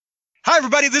Hi,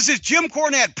 everybody. This is Jim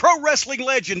Cornette, pro wrestling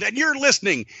legend, and you're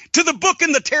listening to the Book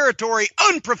in the Territory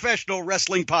Unprofessional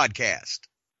Wrestling Podcast.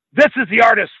 This is the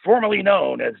artist formerly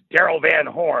known as Daryl Van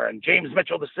Horn, James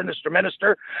Mitchell, the Sinister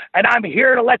Minister, and I'm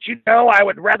here to let you know I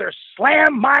would rather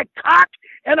slam my cock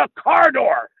in a car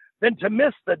door than to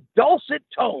miss the dulcet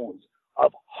tones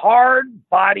of Hard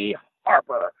Body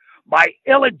Harper, my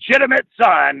illegitimate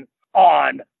son,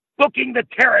 on Booking the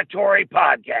Territory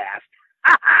podcast.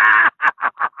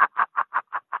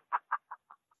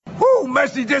 Woo,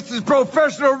 Messi, this is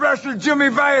professional wrestler Jimmy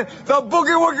Valiant, the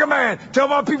Boogie Woogie Man. Tell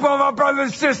my people and my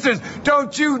brothers and sisters,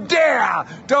 don't you dare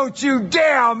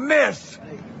miss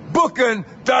Booking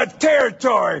the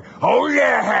Territory. Oh,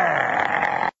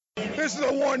 yeah. This is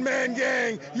a one-man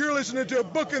gang. You're listening to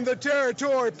Booking the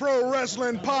Territory Pro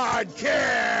Wrestling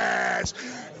Podcast.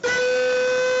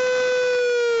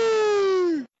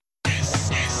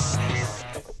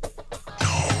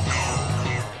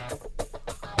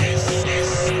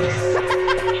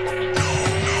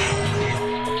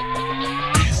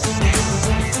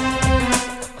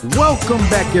 Welcome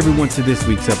back, everyone, to this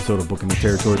week's episode of Booking the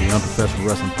Territory, the Unprofessional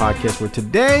Wrestling Podcast, where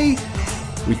today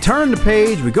we turn the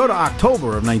page. We go to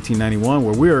October of 1991,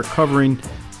 where we are covering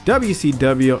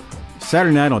WCW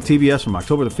Saturday Night on TBS from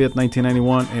October the 5th,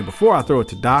 1991. And before I throw it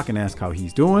to Doc and ask how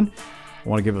he's doing, I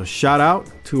want to give a shout out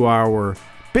to our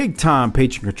big-time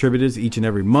Patreon contributors each and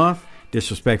every month.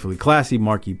 Disrespectfully Classy,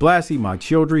 Marky Blassie, Mike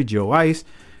Childry, Joe Ice,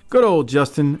 good old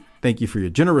Justin. Thank you for your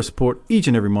generous support each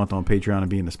and every month on Patreon and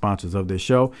being the sponsors of this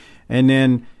show. And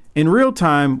then in real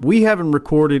time, we haven't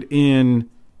recorded in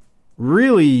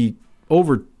really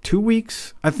over 2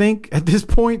 weeks, I think, at this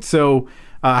point. So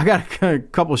I got a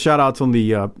couple of shout outs on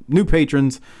the new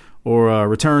patrons or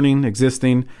returning,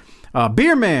 existing.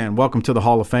 Beer Man, welcome to the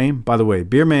Hall of Fame. By the way,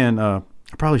 Beer Man, I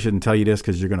probably shouldn't tell you this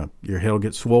because your head will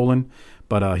get swollen.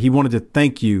 But he wanted to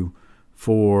thank you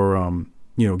for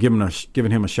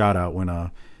giving him a shout out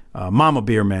when Mama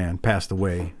Beer Man passed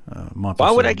away a month. Why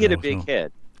would I get a big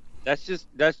head? That's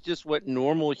just what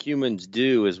normal humans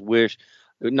do, is wish,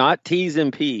 not T's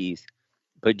and P's,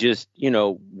 but just,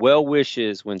 well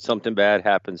wishes when something bad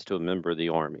happens to a member of the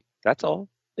Army. That's all.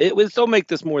 It would still make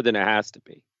this more than it has to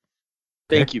be.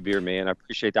 Thank you, Beer Man. I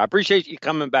appreciate that. I appreciate you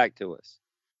coming back to us.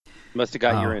 Must have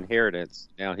got your inheritance.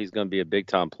 Now he's going to be a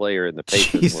big-time player in the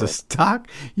Patriots Jesus, Doc,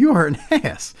 you are an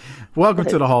ass. Welcome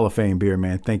to the Hall of Fame, Beer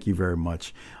Man. Thank you very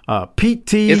much. Pete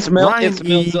T. It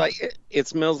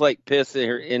smells like piss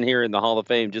in here in the Hall of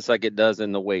Fame, just like it does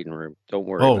in the waiting room. Don't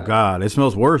worry. Oh God, it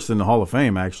smells worse than the Hall of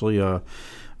Fame, actually.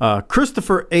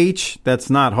 Christopher H. That's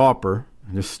not Harper.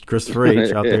 Just Christopher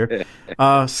H. out there.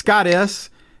 Scott S.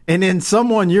 And then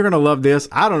someone, you're going to love this.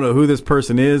 I don't know who this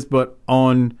person is, but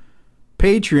on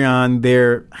Patreon,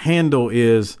 their handle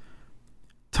is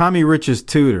Tommy Rich's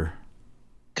Tutor.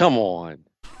 Come on.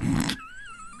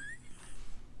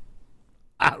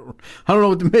 I don't know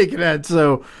what to make of that.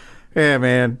 So, yeah,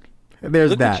 man,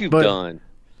 there's Look that. What you've done.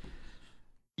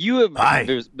 You have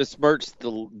besmirched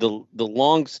the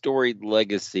long storied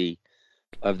legacy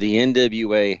of the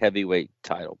NWA heavyweight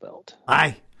title belt.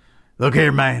 Look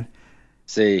here, man.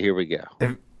 See, here we go.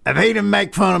 If he didn't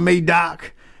make fun of me,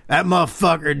 Doc, that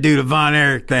motherfucker do the Von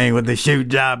Erich thing with the shoot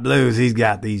job blues he's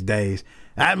got these days.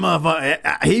 That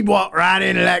motherfucker, he'd walk right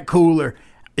into that cooler.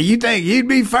 You think you'd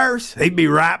be first? He'd be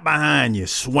right behind you,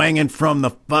 swinging from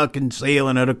the fucking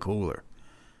ceiling of the cooler.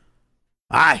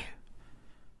 I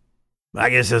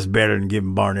guess that's better than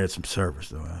giving Barnett some service,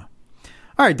 though.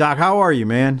 All right, Doc, how are you,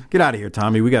 man? Get out of here,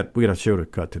 Tommy. We got a show to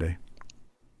cut today.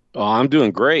 Oh, I'm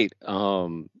doing great.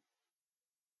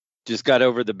 Just got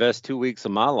over the best 2 weeks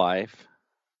of my life.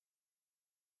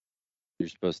 You're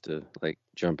supposed to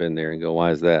jump in there and go, why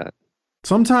is that?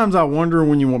 Sometimes I wonder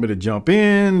when you want me to jump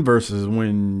in versus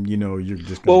when, you're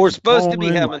just. Well, we're supposed to be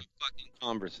having a fucking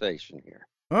conversation here.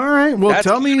 All right. Well,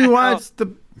 tell me why it's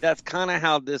the. That's kind of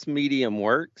how this medium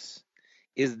works,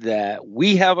 is that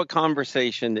we have a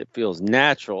conversation that feels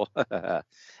natural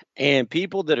and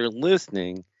people that are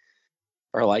listening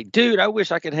are like, dude, I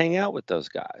wish I could hang out with those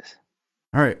guys.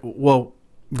 All right. Well,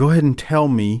 go ahead and tell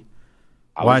me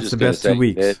why it's the best 2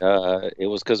 weeks. It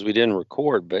was because we didn't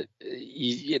record, but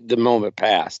the moment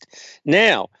passed.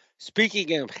 Now,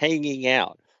 speaking of hanging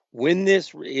out, when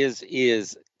this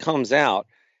comes out,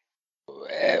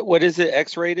 what is it?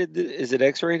 X-rated? Is it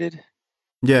X-rated?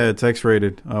 Yeah, it's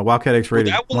X-rated. Wildcat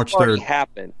X-rated. Well, that will March already 3rd.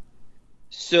 happen.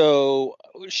 So,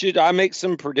 should I make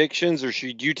some predictions, or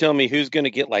should you tell me who's going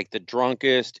to get the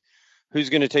drunkest, who's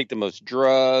going to take the most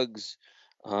drugs?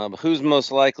 Who's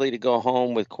most likely to go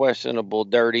home with questionable,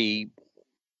 dirty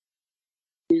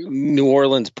New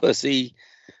Orleans pussy?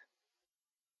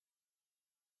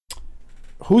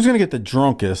 who's going to get the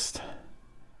drunkest?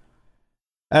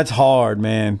 That's hard,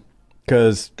 man.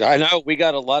 Because I know we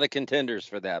got a lot of contenders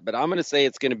for that, but I'm going to say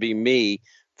it's going to be me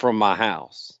from my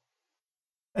house.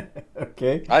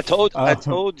 Okay. I told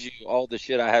you all the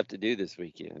shit I have to do this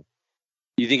weekend.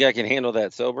 You think I can handle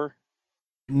that sober?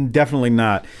 Definitely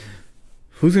not.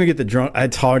 Who's going to get the drunk?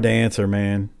 It's hard to answer,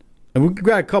 man. And we've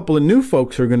got a couple of new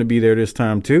folks who are going to be there this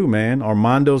time too, man.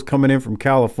 Armando's coming in from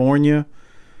California.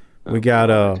 We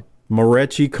got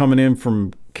Moretti coming in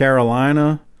from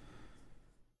Carolina.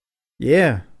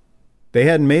 Yeah. They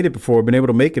hadn't made it before, been able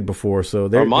to make it before, so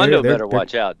Armando better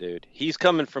watch out, dude. He's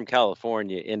coming from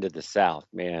California into the South,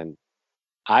 man.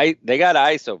 They got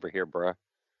ice over here, bro.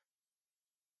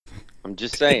 I'm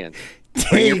just saying.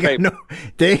 They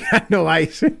got no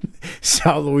ice in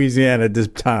South Louisiana at this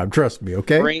time. Trust me,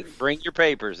 okay? Bring your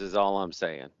papers is all I'm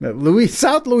saying. Now,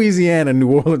 South Louisiana,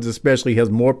 New Orleans especially, has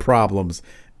more problems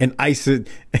and ice.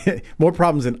 More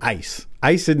problems than ice.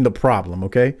 Ice isn't the problem,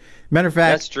 okay? Matter of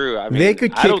fact, that's true. I mean, they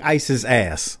could kick Ice's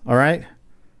ass. All right.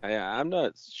 I'm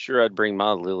not sure I'd bring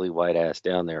my lily white ass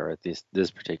down there at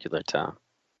this particular time.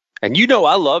 And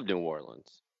I love New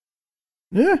Orleans.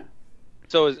 Yeah.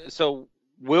 So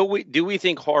do we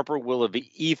think Harper will have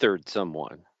ethered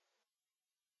someone?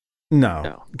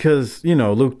 No, because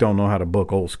Luke don't know how to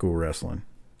book old school wrestling.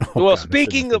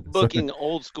 Speaking of booking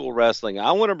old school wrestling,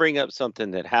 I want to bring up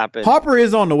something that happened. Harper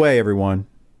is on the way, everyone.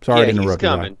 Sorry to interrupt. He's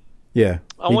coming. Yeah,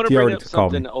 I want to bring up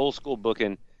something old school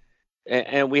booking,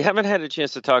 and we haven't had a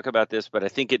chance to talk about this, but I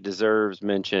think it deserves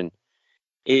mention.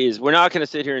 We're not going to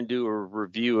sit here and do a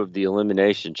review of the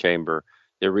Elimination Chamber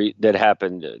that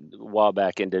happened a while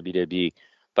back in WWE,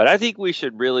 but I think we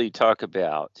should really talk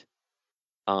about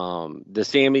the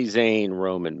Sami Zayn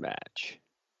Roman match.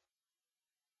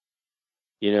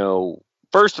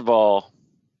 First of all,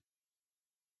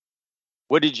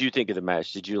 what did you think of the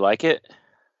match? Did you like it?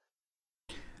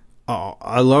 Oh,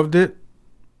 I loved it.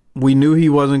 We knew he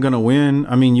wasn't going to win.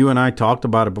 I mean, you and I talked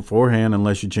about it beforehand,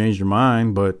 unless you changed your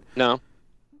mind. But no,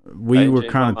 we were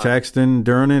kind of texting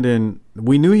during it, and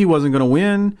we knew he wasn't going to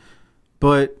win.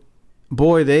 But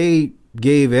boy, they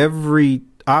gave every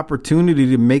opportunity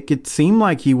to make it seem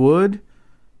like he would.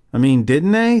 I mean,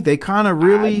 didn't they? They kind of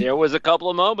really. There was a couple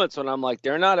of moments when I'm like,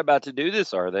 they're not about to do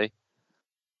this, are they?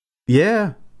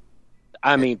 Yeah.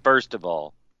 I mean, first of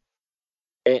all,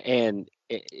 and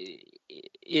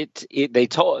they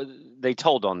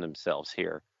told on themselves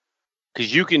here,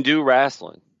 because you can do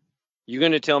wrestling. You're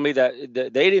going to tell me that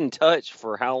they didn't touch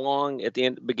for how long at the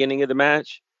beginning of the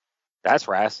match? That's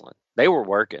wrestling. They were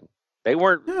working. They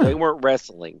weren't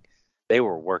wrestling. They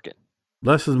were working.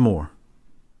 Less is more.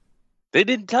 They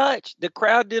didn't touch. The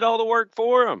crowd did all the work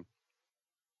for them.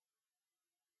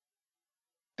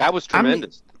 That was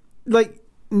tremendous. I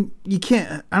mean, you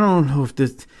can't. I don't know if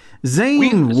this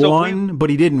Zayn won, but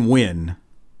he didn't win.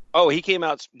 Oh, he came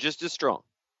out just as strong.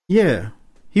 Yeah,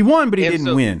 he won, but he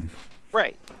didn't win.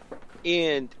 Right,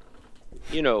 and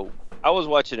I was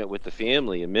watching it with the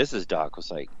family, and Mrs. Doc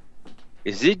was like,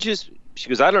 "Is it just?" She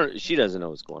goes, "I don't." She doesn't know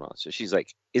what's going on, so she's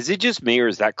like, "Is it just me, or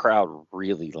is that crowd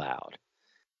really loud?"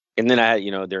 And then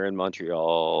they're in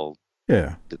Montreal.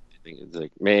 Yeah, it's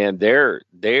like, man, they're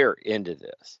into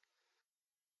this.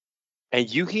 And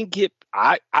you can get,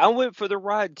 I went for the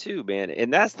ride too, man.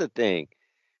 And that's the thing.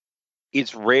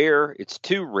 It's rare. It's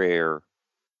too rare.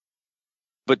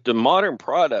 But the modern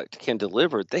product can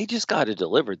deliver. They just got to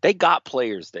deliver. They got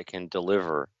players that can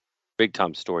deliver big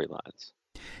time storylines.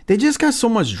 They just got so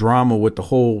much drama with the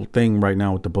whole thing right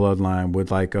now with the bloodline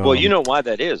with well, you know why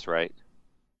that is, right?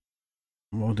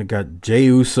 Well, they got Jey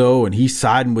Uso and he's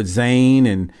siding with Zayn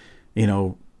and,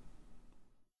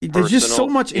 there's just so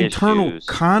much internal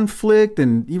conflict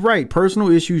and you're right. Personal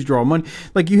issues draw money.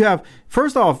 Like you have,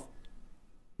 first off,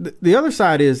 the other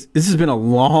side is this has been a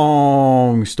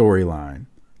long storyline.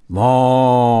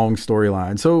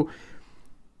 So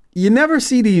you never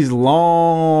see these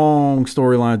long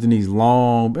storylines and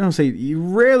you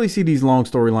rarely see these long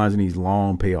storylines and these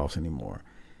long payoffs anymore.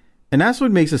 And that's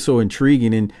what makes it so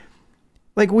intriguing. And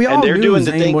like we all knew Zayn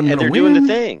wasn't going to win. They're doing the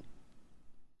thing.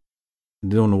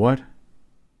 Doing the what?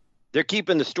 They're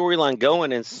keeping the storyline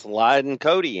going and sliding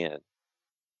Cody in.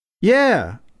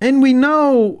 Yeah. And we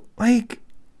know, like,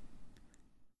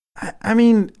 I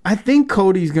mean, I think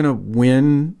Cody's going to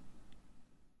win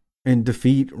and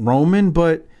defeat Roman,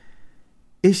 but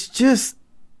it's just,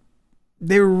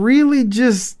 they're really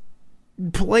just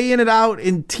playing it out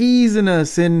and teasing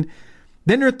us. And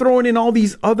then they're throwing in all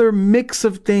these other mix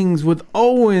of things with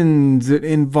Owens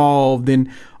involved,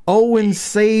 and Owens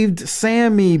saved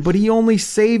Sammy, but he only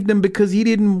saved him because he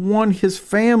didn't want his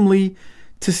family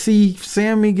to see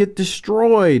Sammy get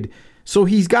destroyed. So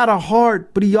he's got a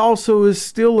heart, but he also is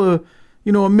still a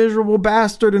miserable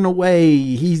bastard in a way.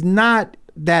 He's not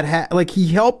that like he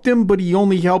helped him, but he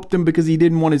only helped him because he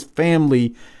didn't want his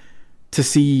family to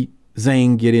see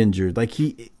Zayn get injured. Like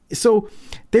so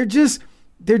they're just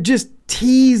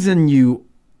teasing you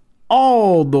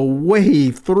all the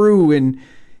way through, and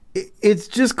it's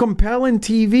just compelling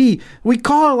TV. We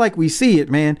call it like we see it,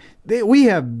 man. We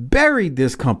have buried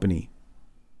this company.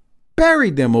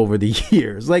 Buried them over the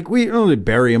years. Like, we don't really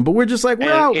bury them, but we're just like,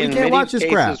 we're out. We can't watch this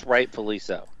crap. Rightfully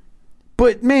so.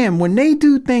 But man, when they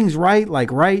do things right,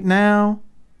 like right now,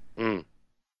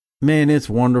 man, it's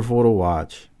wonderful to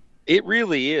watch. It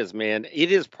really is, man.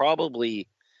 It is probably,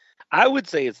 I would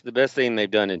say it's the best thing they've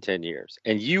done in 10 years.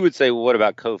 And you would say, well, what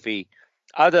about Kofi?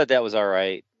 I thought that was all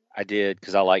right. I did,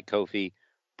 because I like Kofi.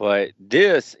 But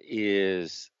this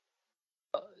is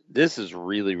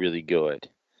really, really good.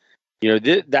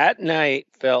 That night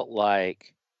felt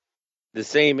like the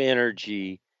same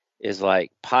energy as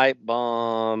like Pipe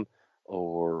Bomb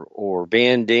or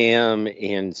Van Dam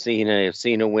and Cena. If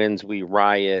Cena wins, we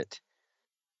riot.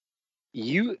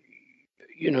 It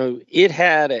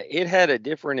had a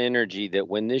different energy that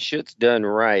when this shit's done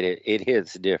right, it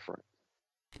hits different.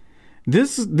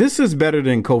 This is better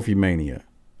than Kofi Mania.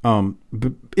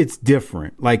 It's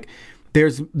different. Like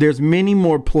there's many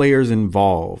more players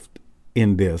involved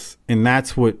in this, and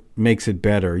that's what makes it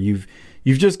better. You've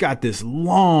just got this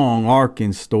long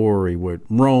arcing story with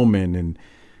Roman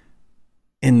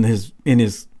and his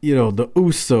the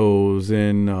Usos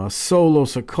and Solo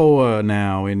Sikoa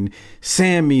now, and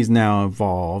Sammy's now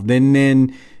involved, and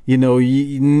then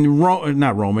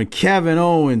not Roman, Kevin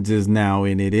Owens is now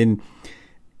in it, and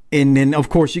then of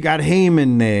course you got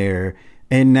Heyman there.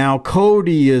 And now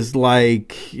Cody is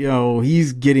like,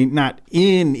 he's getting not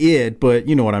in it, but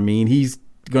you know what I mean? He's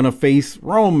going to face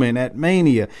Roman at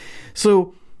Mania.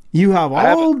 So you have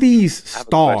all these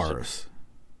stars.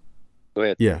 Go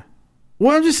ahead. Yeah.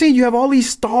 Well, I'm just saying you have all these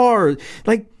stars.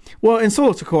 Like, well, in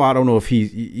Solo Sikoa, I don't know if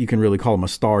you can really call him a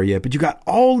star yet, but you got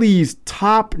all these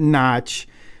top-notch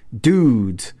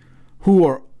dudes who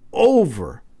are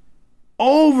over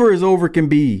as over can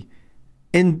be.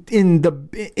 And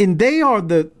they are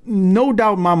no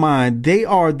doubt in my mind, they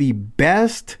are the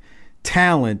best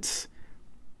talents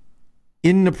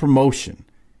in the promotion.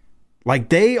 Like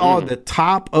they are the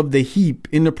top of the heap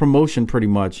in the promotion pretty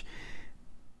much.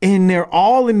 And they're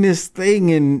all in this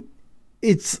thing, and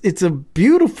it's a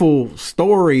beautiful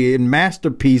story and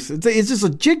masterpiece. It's just a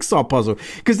jigsaw puzzle.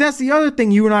 Because that's the other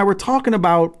thing you and I were talking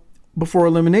about before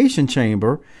Elimination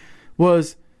Chamber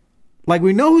was like,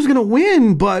 we know who's going to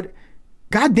win, but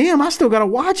God damn, I still got to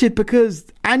watch it because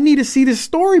I need to see this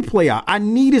story play out. I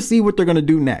need to see what they're going to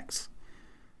do next.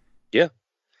 Yeah.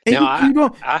 And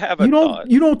now, I have a thought.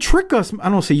 You don't trick us. I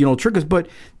don't say you don't trick us, but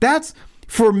that's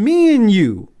for me and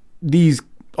you, these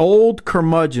old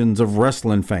curmudgeons of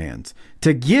wrestling fans,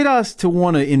 to get us to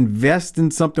want to invest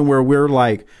in something where we're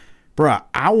like, bruh,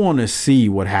 I want to see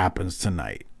what happens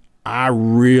tonight. I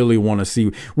really want to see.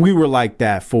 We were like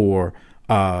that for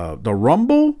the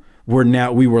Rumble.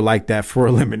 We were like that for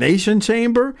Elimination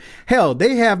Chamber. Hell,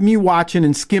 they have me watching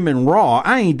and skimming Raw.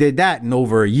 I ain't did that in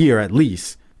over a year, at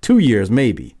least 2 years,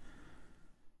 maybe.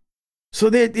 So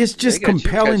that it's just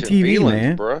compelling TV,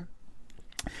 man.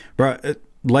 Bruh,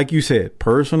 like you said,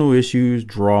 personal issues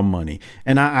draw money,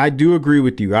 and I do agree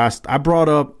with you. I brought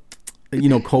up,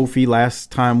 Kofi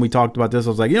last time we talked about this. I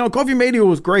was like, Kofi Mania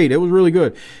was great. It was really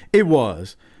good. It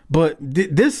was, but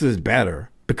this is better.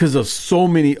 Because of so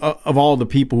many of all the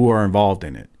people who are involved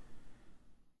in it.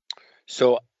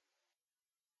 So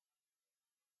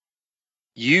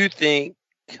you think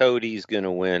Cody's going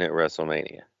to win at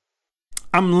WrestleMania?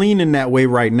 I'm leaning that way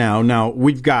right now. Now,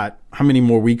 we've got how many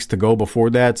more weeks to go before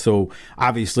that? So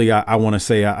obviously I want to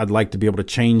say I'd like to be able to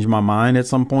change my mind at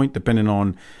some point, depending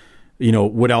on,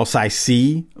 what else I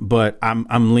see. But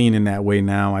I'm leaning that way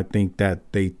now. I think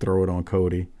that they throw it on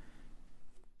Cody.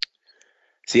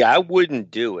 See, I wouldn't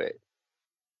do it.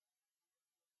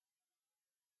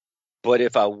 But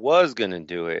if I was going to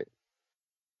do it,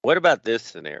 what about this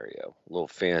scenario? A little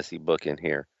fantasy book in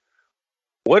here.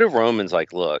 What if Roman's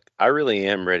like, look, I really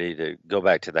am ready to go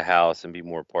back to the house and be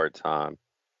more part-time.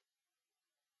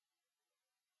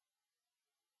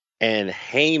 And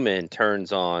Heyman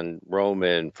turns on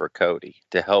Roman for Cody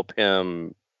to help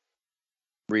him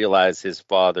realize his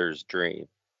father's dream.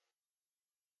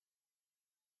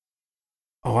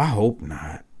 Oh, I hope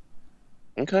not.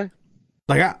 Okay.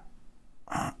 Like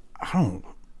I don't.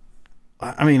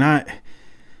 I mean,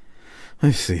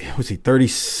 let's see. Was he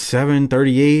 37,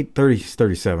 38,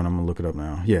 37? I'm gonna look it up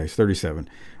now. Yeah, he's 37.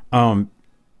 I mean,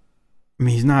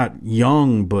 he's not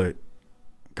young, but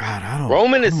God, I don't.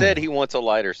 Roman has said he wants a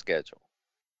lighter schedule.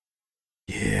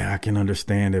 Yeah, I can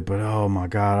understand it, but oh my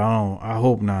God, I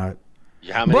hope not.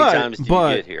 How many times do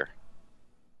you get here?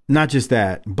 Not just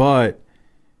that, but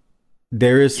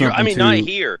there is something. Not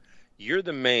here. You're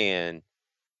the man.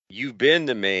 You've been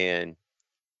the man,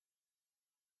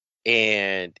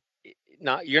 and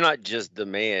you're not just the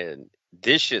man.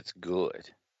 This shit's good.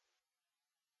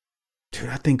 Dude,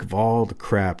 I think of all the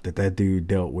crap that dude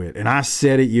dealt with, and I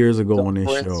said it years ago on this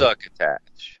show.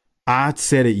 Succotash. I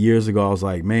said it years ago. I was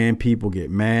like, man, people get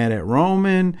mad at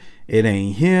Roman. It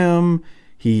ain't him.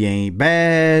 He ain't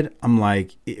bad. I'm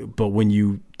like, but when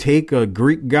you take a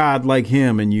Greek god like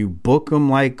him and you book him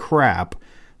like crap,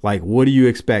 like, what do you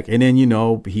expect? And then,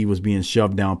 he was being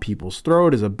shoved down people's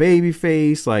throat as a baby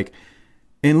face. Like,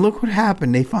 and look what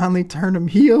happened. They finally turned him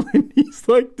heel, and he's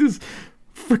like this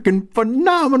freaking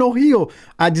phenomenal heel.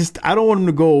 I don't want him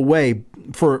to go away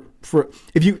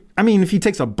if he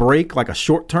takes a break, like a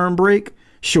short-term break,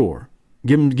 sure.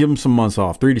 Give him some months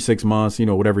off, 3 to 6 months,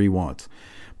 whatever he wants.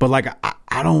 But like,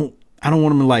 I don't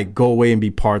want him to like go away and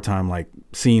be part-time like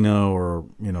Cena or,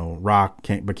 Rock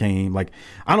became. Like,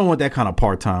 I don't want that kind of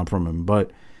part-time from him.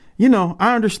 But,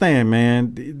 I understand,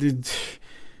 man.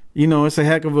 It's a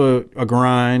heck of a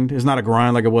grind. It's not a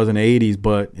grind like it was in the 80s,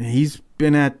 but he's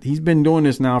been doing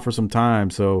this now for some time.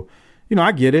 So,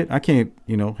 I get it. I can't,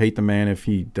 hate the man if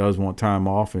he does want time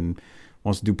off and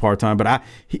wants to do part-time. But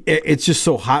it's just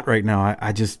so hot right now.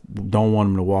 I just don't want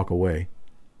him to walk away.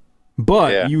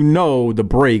 But, the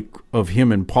break of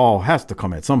him and Paul has to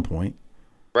come at some point.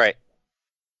 Right.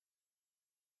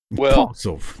 Well,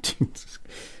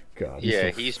 God,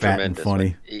 he's tremendous.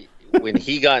 Funny. When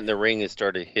he got in the ring and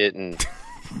started hitting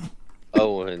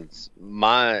Owens,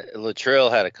 my Latrell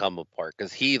had to come apart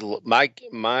because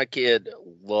my kid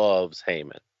loves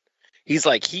Heyman.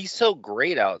 He's so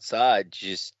great outside,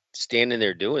 just standing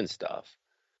there doing stuff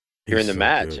during the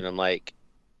match, good. And I'm like,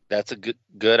 that's a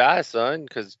good eye, son,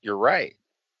 because you're right.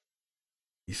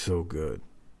 He's so good.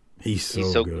 He's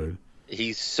so good.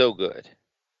 He's so good.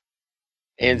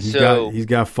 And he's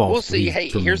got faults. We'll see. Hey,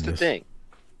 here's the thing.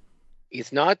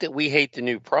 It's not that we hate the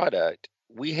new product.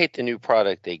 We hate the new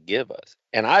product they give us.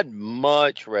 And I'd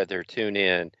much rather tune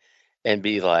in and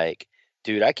be like,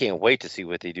 dude, I can't wait to see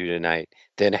what they do tonight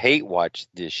than hate watch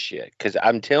this shit. Because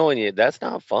I'm telling you, that's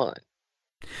not fun.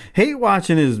 Hate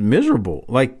watching is miserable.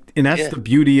 And that's the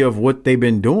beauty of what they've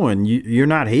been doing. You're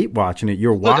not hate watching it.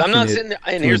 You're watching it. I'm not sitting there,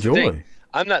 and here's the thing.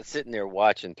 I'm not sitting there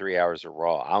watching 3 hours of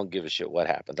Raw. I don't give a shit what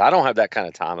happens. I don't have that kind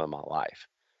of time in my life.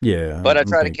 Yeah. But I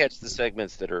try to catch the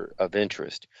segments that are of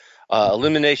interest.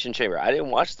 Elimination Chamber. I didn't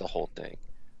watch the whole thing.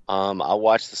 I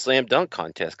watched the slam dunk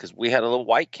contest because we had a little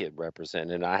white kid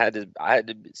representing, and I had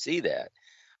to see that.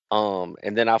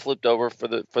 And then I flipped over for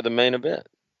the main event.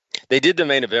 They did the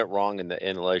main event wrong in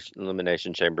the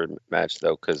Elimination Chamber match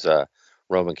though, because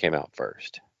Roman came out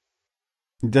first.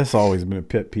 That's always been a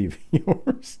pet peeve of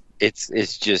yours.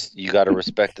 It's just you got to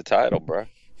respect the title, bro.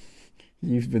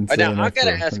 You've been saying now. I got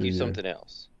to ask you something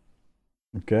else.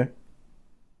 Okay.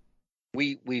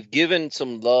 We've given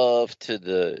some love to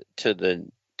the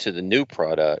new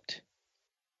product.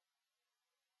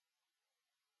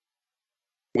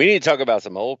 We need to talk about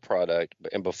some old product,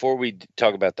 and before we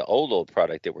talk about the old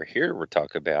product that we're here to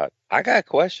talk about, I got a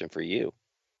question for you.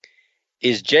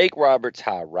 Is Jake Roberts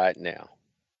high right now?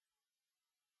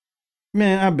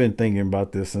 Man, I've been thinking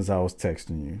about this since I was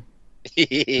texting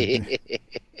you.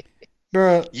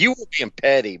 Bruh. You were being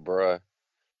petty, bruh.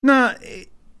 Nah.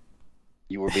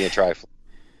 You were being trifling.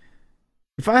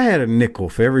 If I had a nickel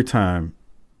for every time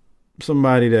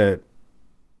somebody that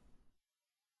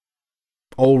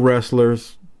old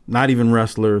wrestlers, not even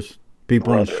wrestlers,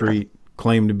 people on the street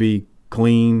claim to be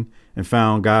clean and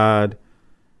found God.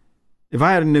 If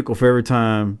I had a nickel for every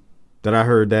time that I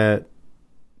heard that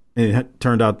and it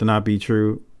turned out to not be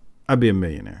true, I'd be a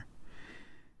millionaire.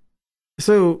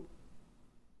 So,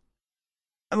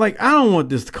 I don't want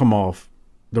this to come off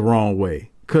the wrong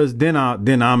way, because then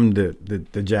I'm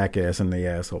the jackass and the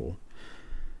asshole.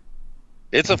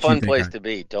 It's a fun place to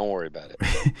be. Don't worry about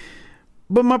it.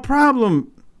 But my problem,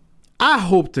 I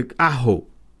hope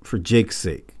for Jake's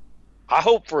sake. I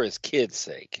hope for his kid's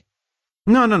sake.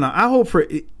 No. I hope for.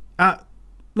 Let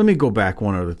me go back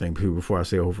one other thing before I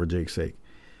say I hope for Jake's sake.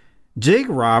 Jake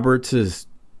Roberts'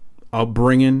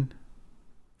 upbringing,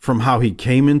 from how he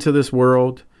came into this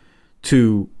world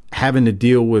to having to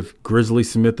deal with Grizzly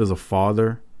Smith as a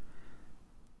father,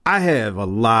 I have a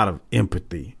lot of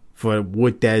empathy for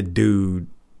what that dude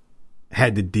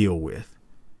had to deal with.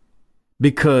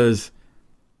 Because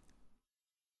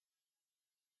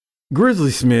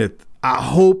Grizzly Smith, I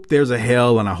hope there's a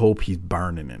hell and I hope he's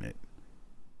burning in it.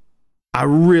 I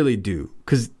really do,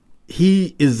 because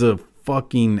he is a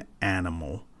fucking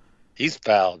animal. He's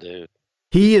foul, dude.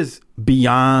 He is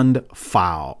beyond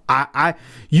foul.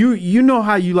 You know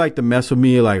how you like to mess with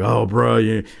me, like, oh, bro,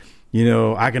 you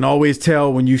know, I can always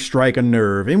tell when you strike a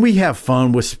nerve, and we have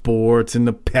fun with sports and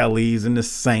the Pellies and the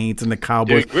Saints and the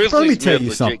Cowboys. Dude, let me tell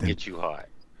you something. Get you hot.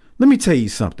 Let me tell you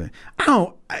something.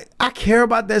 I care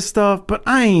about that stuff, but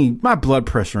my blood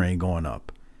pressure ain't going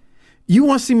up. You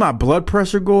want to see my blood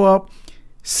pressure go up?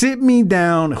 Sit me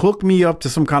down, hook me up to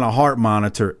some kind of heart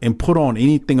monitor, and put on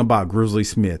anything about Grizzly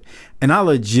Smith, and I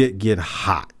legit get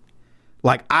hot.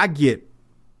 Like, I get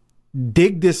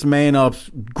dig this man up's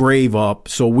grave up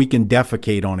so we can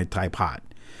defecate on it type hot,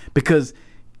 because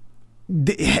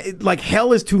like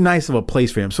hell is too nice of a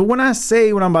place for him. So when I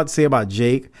say what I'm about to say about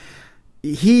Jake,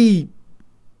 he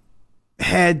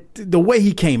had the way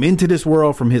he came into this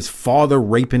world, from his father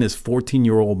raping his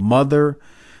 14-year-old mother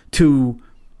to,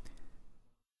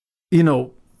 you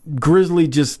know, Grizzly,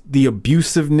 just the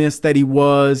abusiveness that he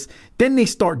was. Then they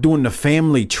start doing the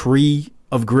family tree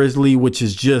of Grizzly, which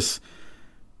is just,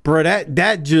 bro,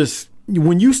 that just,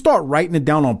 when you start writing it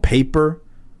down on paper,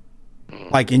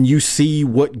 like, and you see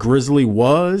what Grizzly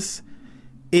was,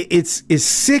 it's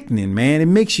sickening, man. It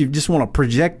makes you just want to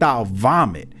projectile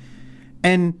vomit.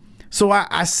 And so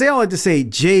I say all that to say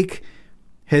Jake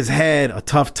has had a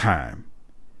tough time.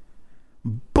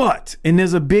 But, and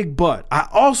there's a big but, I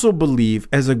also believe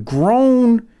as a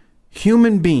grown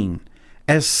human being,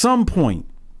 at some point,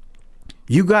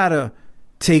 you gotta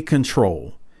take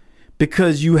control,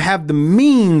 because you have the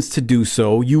means to do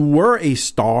so. You were a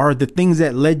star. The things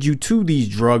that led you to these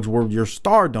drugs were your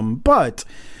stardom, but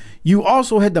you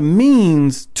also had the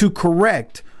means to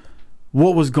correct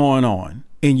what was going on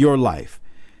in your life.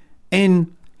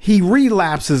 And he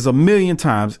relapses a million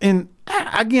times. And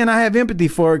again, I have empathy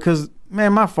for it, because,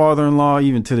 man, my father-in-law,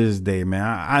 even to this day, man,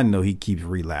 I know he keeps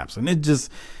relapsing. It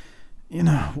just, you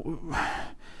know,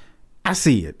 I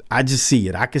see it. I just see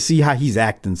it. I can see how he's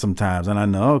acting sometimes, and I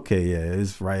know, okay, yeah,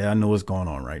 it's right. I know what's going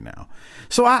on right now.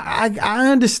 So I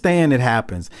understand it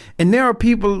happens. And there are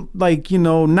people, like, you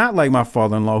know, not like my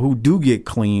father-in-law, who do get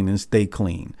clean and stay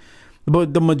clean.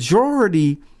 But the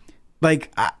majority,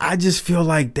 like, I just feel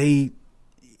like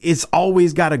it's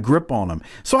always got a grip on him.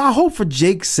 So I hope for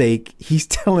Jake's sake, he's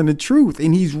telling the truth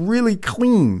and he's really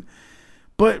clean.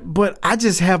 But I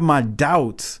just have my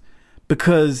doubts,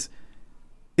 because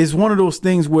it's one of those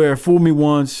things where fool me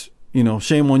once, you know,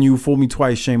 shame on you, fool me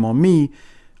twice, shame on me.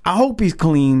 I hope he's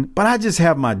clean, but I just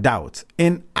have my doubts.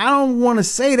 And I don't want to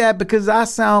say that because I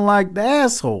sound like the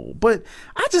asshole, but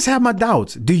I just have my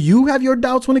doubts. Do you have your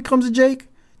doubts when it comes to Jake,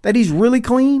 that he's really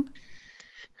clean?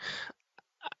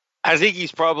 I think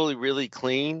he's probably really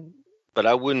clean, but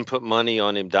I wouldn't put money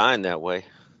on him dying that way.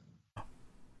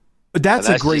 That's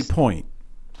a great point.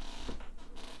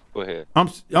 Go ahead.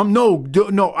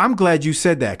 I'm glad you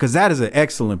said that, because that is an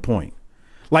excellent point.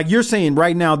 Like, you're saying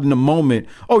right now in the moment,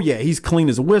 oh yeah, he's clean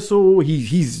as a whistle.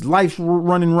 He's life's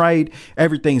running right.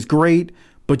 Everything's great.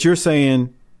 But you're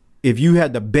saying if you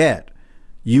had to bet,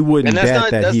 you wouldn't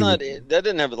bet that he would. That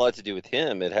didn't have a lot to do with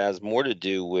him. It has more to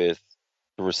do with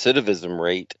the recidivism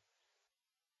rate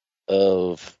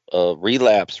of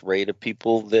relapse rate of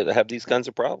people that have these kinds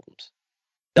of problems.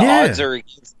 The odds are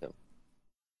against them.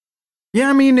 Yeah,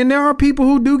 I mean, and there are people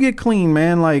who do get clean,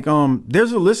 man. Like,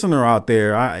 there's a listener out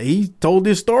there. He told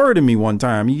this story to me one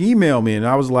time. He emailed me, and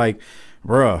I was like,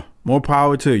 bruh, more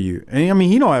power to you. And I mean,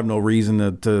 he don't have no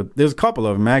reason to there's a couple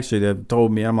of them actually that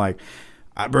told me, I'm like,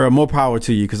 bruh, more power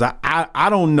to you. Because I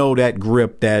don't know that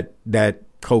grip that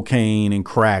cocaine and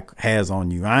crack has on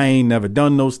you. I ain't never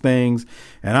done those things,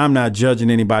 and I'm not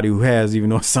judging anybody who has, even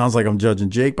though it sounds like I'm judging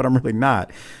Jake, but I'm really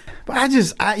not. But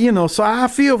so I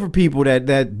feel for people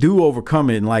that do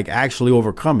overcome it and like actually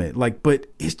overcome it. Like, but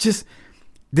it's just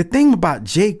the thing about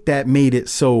Jake that made it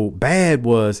so bad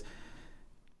was,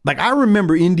 like, I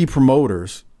remember indie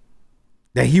promoters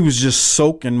that he was just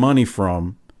soaking money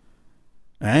from.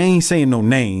 I ain't saying no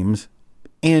names,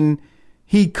 and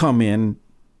he'd come in,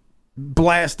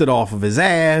 blasted off of his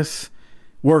ass,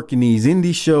 working these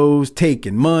indie shows,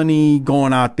 taking money,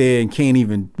 going out there and can't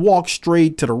even walk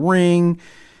straight to the ring.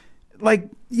 Like,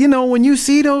 you know, when you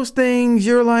see those things,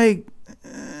 you're like,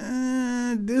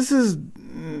 this is,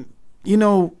 you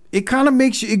know, it kind of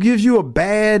it gives you a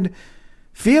bad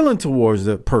feeling towards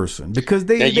the person, because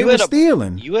they were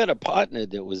stealing. You had a partner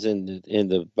that was in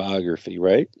the biography,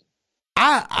 right?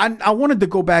 I wanted to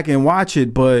go back and watch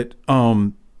it, but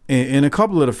and a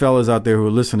couple of the fellas out there who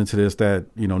are listening to this that,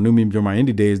 you know, knew me during my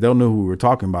indie days, they'll know who we were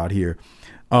talking about here.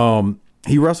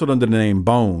 He wrestled under the name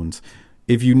Bones.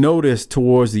 if you notice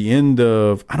towards the end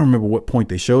of, I don't remember what point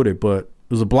they showed it, but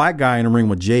there was a black guy in the ring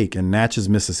with Jake in Natchez,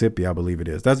 Mississippi, I believe it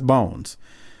is. That's Bones.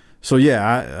 So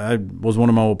yeah, I was one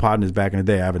of my old partners back in the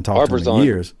day. I haven't talked to him in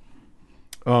years.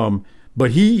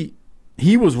 But he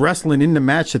was wrestling in the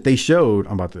match that they showed.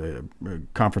 I'm about to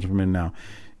conference from in now.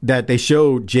 That they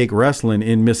showed Jake wrestling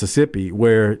in Mississippi,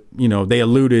 where they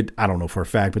alluded. I don't know for a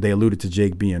fact, but they alluded to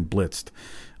Jake being blitzed,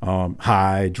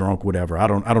 high, drunk, whatever. I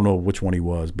don't know which one he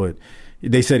was, but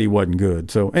they said he wasn't good.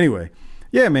 So anyway,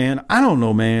 yeah, man. I don't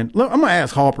know, man. Look, I'm gonna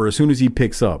ask Harper as soon as he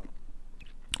picks up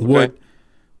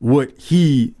what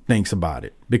he thinks about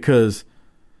it, because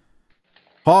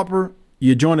Harper,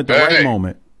 you joined at the right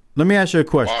moment. Let me ask you a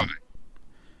question.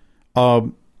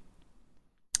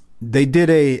 They did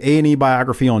a A&E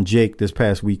biography on Jake this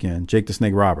past weekend, Jake the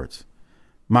Snake Roberts.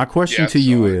 My question to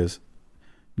you is,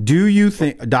 do you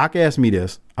think, Doc asked me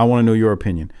this, I want to know your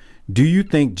opinion. Do you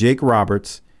think Jake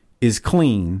Roberts is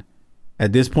clean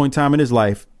at this point in time in his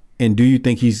life? And do you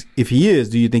think if he is,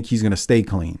 do you think he's going to stay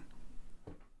clean?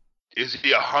 Is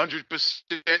he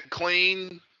 100%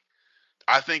 clean?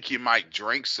 I think he might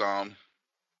drink some.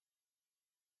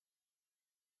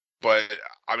 But,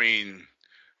 I mean,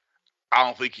 I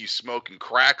don't think he's smoking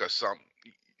crack or some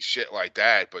shit like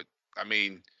that. But, I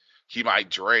mean, he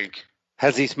might drink.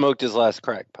 Has he smoked his last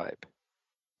crack pipe?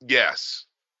 Yes.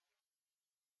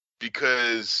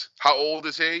 Because, how old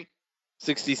is he?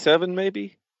 67,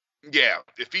 maybe? Yeah.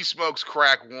 If he smokes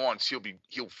crack once,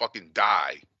 he'll fucking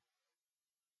die.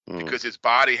 Because his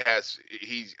body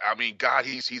he's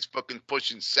fucking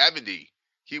pushing 70.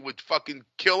 He would fucking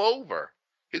kill over.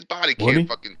 His body can't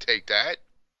fucking take that.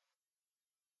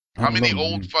 How many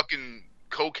old fucking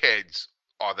cokeheads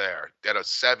are there that are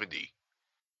 70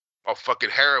 or fucking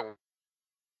heroin?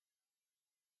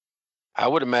 I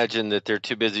would imagine that they're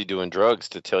too busy doing drugs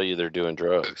to tell you they're doing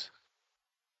drugs.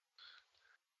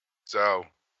 So,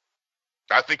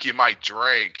 I think he might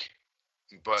drink.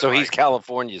 But so he's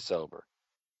California sober.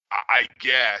 I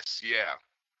guess, yeah.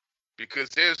 Because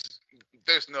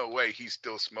there's no way he's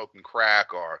still smoking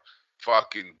crack or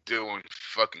fucking doing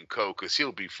fucking coke, because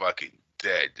he'll be fucking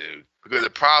dead, dude. Because the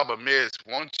problem is,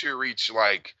 once you reach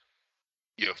like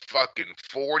your fucking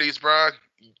 40s, bro,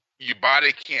 your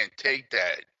body can't take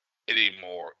that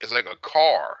anymore. It's like a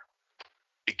car.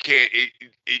 It can't.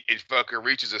 It fucking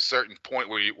reaches a certain point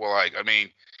where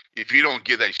if you don't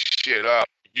get that shit up,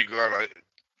 you're gonna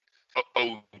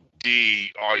OD,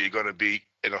 or you're gonna be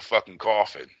in a fucking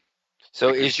coffin. So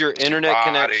is your internet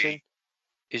connection?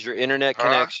 Is your internet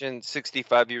connection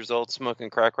 65 years old smoking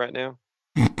crack right now?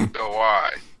 So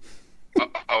why?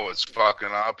 It's fucking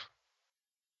up.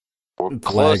 We're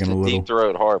close to Deep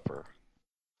Throat Harper.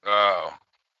 Oh.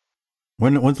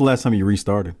 When's the last time you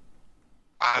restarted?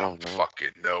 I don't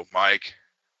fucking know, Mike.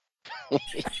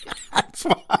 That's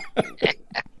fine.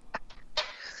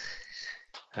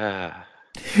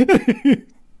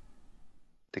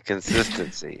 The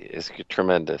consistency is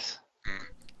tremendous.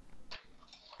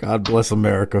 God bless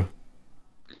America.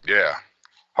 Yeah.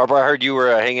 Harper, I heard you were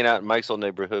hanging out in Mike's old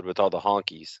neighborhood with all the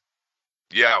honkies.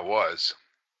 Yeah, I was.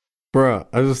 Bruh,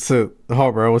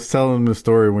 Harper, I was telling him the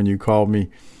story when you called me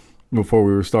before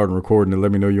we were starting recording to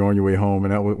let me know you're on your way home.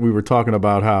 And we were talking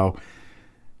about how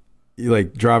you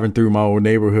like driving through my old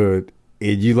neighborhood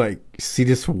and you like see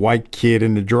this white kid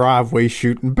in the driveway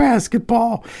shooting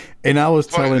basketball. And I was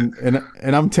telling,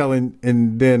 and I'm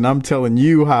telling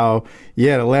you how,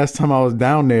 yeah, the last time I was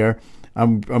down there,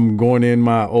 I'm going in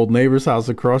my old neighbor's house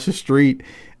across the street,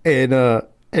 and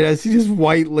I see this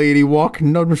white lady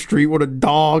walking down the street with a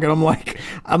dog, and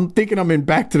I'm thinking I'm in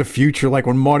Back to the Future, like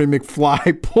when Marty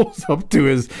McFly pulls up to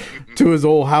his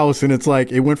old house, and it's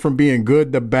like it went from being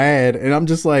good to bad, and I'm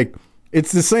just like,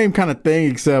 it's the same kind of thing,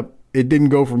 except it didn't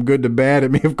go from good to bad.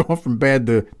 It may have gone from bad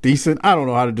to decent. I don't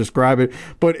know how to describe it,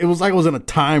 but it was like I was in a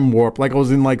time warp, like I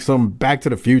was in like some Back to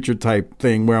the Future type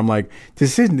thing where I'm like,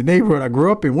 this isn't the neighborhood I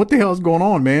grew up in. What the hell is going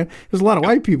on, man? There's a lot of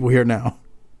white people here now.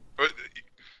 I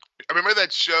remember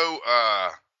that show,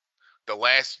 The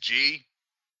Last G?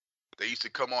 They used to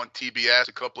come on TBS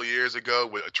a couple of years ago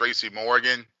with Tracy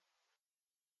Morgan.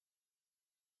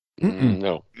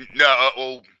 No.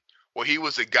 No, well, he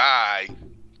was a guy.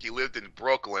 He lived in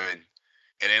Brooklyn,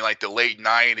 and in like the late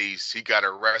 90s, he got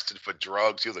arrested for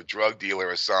drugs. He was a drug dealer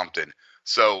or something.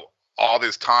 So all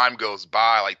this time goes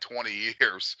by, like 20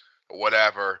 years or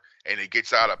whatever, and he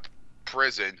gets out of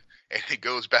prison, and he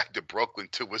goes back to Brooklyn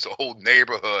to his old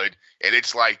neighborhood, and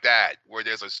it's like that, where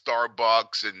there's a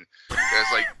Starbucks, and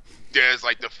there's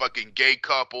like the fucking gay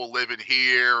couple living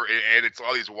here, and it's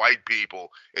all these white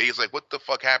people. And he's like, what the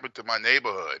fuck happened to my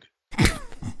neighborhood?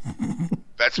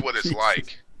 That's what it's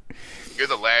like. You're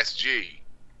the last G.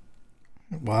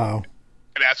 Wow.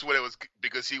 And that's what it was,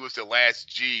 because he was the last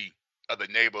G of the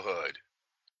neighborhood.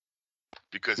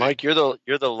 Because Mike, you're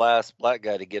the last black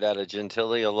guy to get out of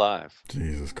Gentilly alive.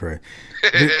 Jesus Christ.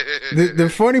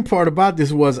 The funny part about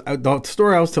this was the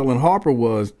story I was telling Harper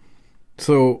was,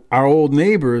 so our old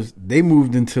neighbors, they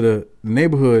moved into the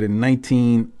neighborhood in I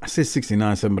said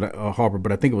 69, Harper,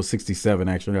 but I think it was 67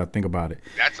 actually. I think about it.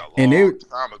 That's a long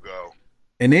time ago.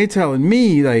 And they telling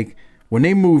me like when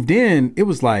they moved in, it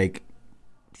was like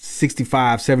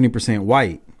 65, 70%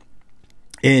 white.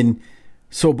 And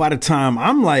so by the time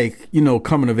I'm like,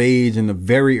 coming of age in the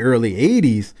very early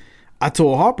 80s, I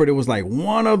told Harper there was like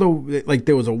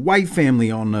there was a white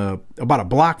family on about a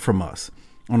block from us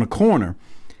on the corner,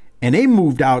 and they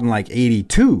moved out in like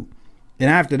 82. And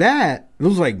after that, it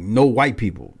was like no white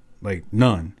people, like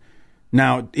none.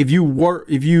 Now, if you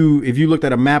looked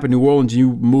at a map of New Orleans,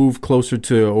 you moved closer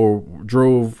to or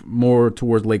drove more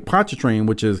towards Lake Pontchartrain,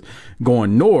 which is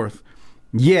going north.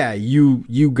 Yeah,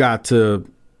 you got to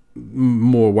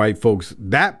more white folks,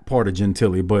 that part of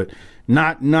Gentilly, but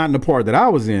not in the part that I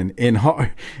was in. And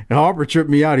Harper tripped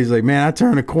me out. He's like, man, I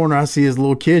turn the corner, I see his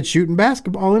little kid shooting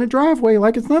basketball in the driveway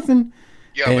like it's nothing.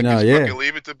 Yeah, and, like it's fucking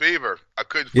Leave It to Beaver. I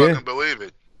couldn't fucking believe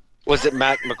it. Was it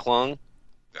Mac McClung?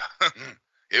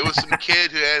 It was some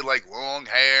kid who had like long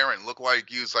hair and looked like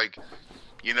he was like,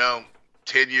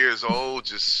 10 years old.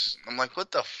 Just, I'm like,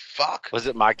 what the fuck? Was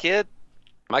it my kid?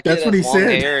 My kid That's what has he long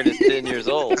said. hair and is 10 years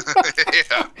old.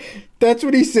 Yeah. That's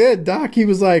what he said, Doc. He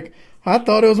was like, I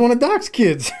thought it was one of Doc's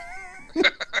kids.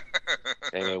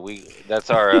 Anyway, that's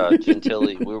our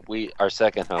Gentilly. We our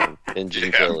second home in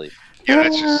Gentilly. Yeah,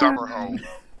 that's your summer home.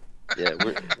 Yeah,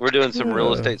 we're doing some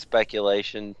real estate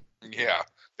speculation. Yeah,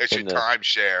 that's your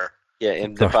timeshare. Yeah,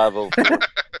 in the 504.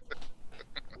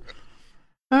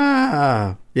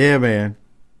 Yeah, man.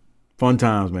 Fun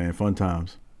times, man. Fun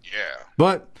times. Yeah.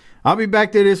 But I'll be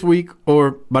back there this week,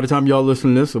 or by the time y'all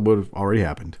listen to this, it would have already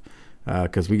happened,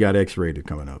 because we got X-Rated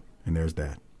coming up, and there's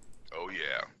that. Oh,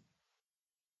 yeah.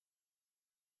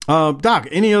 Doc,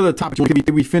 any other topics?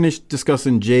 Did we finish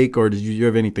discussing Jake, or did you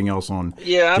have anything else on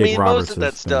Yeah, Jake Roberts' most of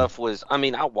that stuff was,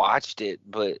 I watched it,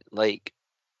 but like,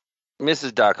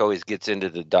 Mrs. Doc always gets into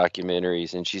the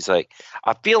documentaries, and she's like,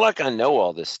 I feel like I know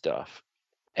all this stuff.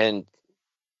 And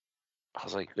I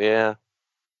was like, yeah.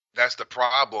 That's the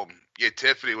problem. Yeah,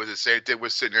 Tiffany was the same thing. We're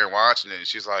sitting there watching it, and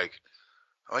she's like,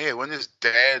 oh, yeah, wasn't his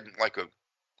dad like a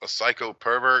psycho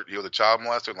pervert, the child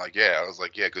molester? I'm like, yeah. I was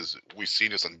like, yeah, because we've seen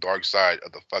this on Dark Side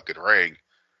of the fucking Ring.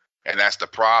 And that's the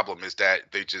problem, is that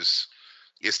it's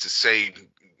the same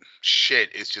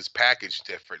shit. It's just packaged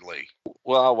differently.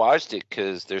 Well, I watched it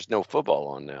because there's no football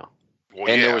on now. Well,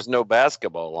 and there was no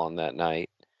basketball on that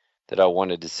night that I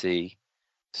wanted to see.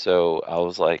 So I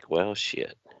was like, well,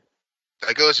 shit.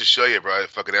 That goes to show you, bro,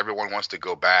 fucking everyone wants to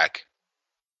go back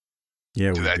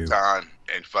to that time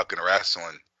and fucking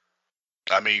wrestling.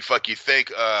 I mean, fuck, you think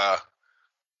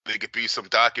there could be some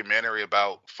documentary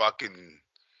about fucking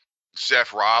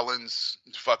Seth Rollins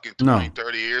fucking 20,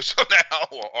 30 years from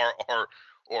now,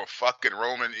 or fucking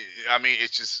Roman. I mean,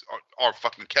 it's just, or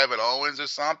fucking Kevin Owens or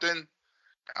something.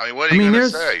 I mean, what are you going to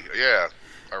say? Yeah.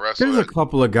 There's a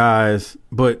couple of guys,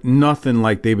 but nothing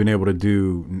like they've been able to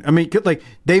do. I mean, like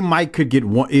they could get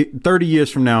 30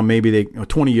 years from now, maybe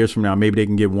 20 years from now, maybe they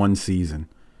can get one season.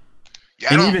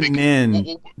 Yeah, and even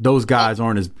then, those guys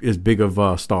aren't as big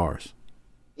of stars.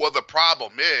 Well, the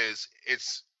problem is,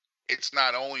 it's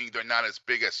not only they're not as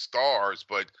big as stars,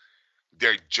 but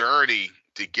their journey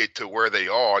to get to where they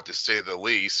are, to say the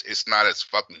least, it's not as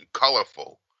fucking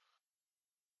colorful.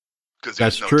 Because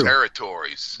there's no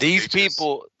territories. These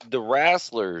people, the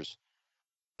wrestlers,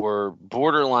 were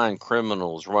borderline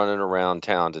criminals running around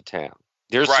town to town.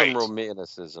 There's some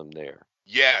romanticism there.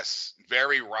 Yes,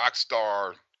 very rock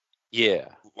star. Yeah,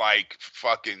 like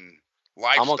fucking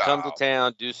lifestyle. I'm gonna come to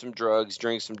town, do some drugs,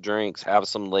 drink some drinks, have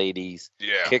some ladies,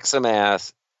 kick some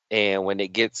ass, and when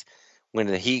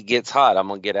the heat gets hot, I'm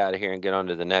gonna get out of here and get on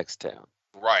to the next town.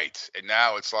 Right, and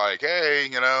now it's like, hey,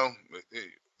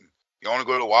 you want to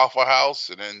go to Waffle House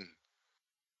and then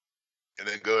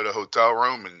go to the hotel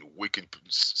room, and we could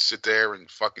sit there and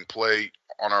fucking play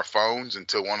on our phones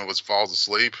until one of us falls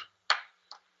asleep.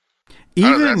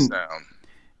 How does that sound?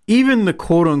 Even the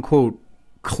quote unquote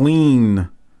clean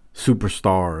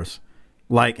superstars,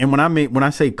 like, and when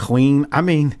I say clean, I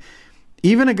mean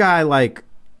even a guy like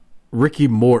Ricky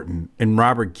Morton and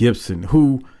Robert Gibson,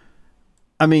 who,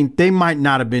 I mean, they might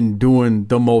not have been doing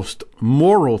the most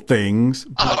moral things.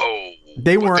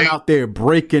 They weren't out there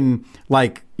breaking,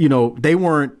 like, they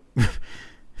weren't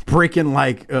breaking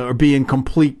like or being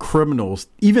complete criminals.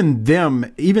 Even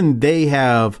they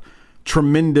have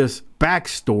tremendous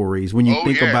backstories when you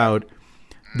think about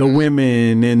the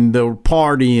women and the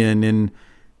partying and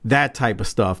that type of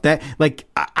stuff. That, like,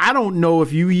 I don't know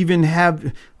if you even have,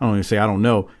 I don't even say I don't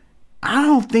know. I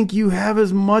don't think you have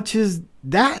as much as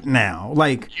that now.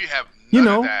 Like, you have none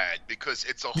of that, because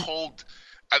it's a whole,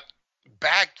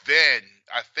 back then,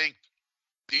 I think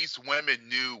these women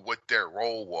knew what their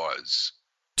role was.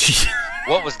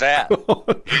 What was that?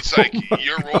 It's like,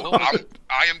 your role,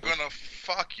 I am going to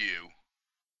fuck you,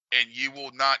 and you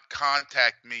will not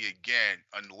contact me again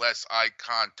unless I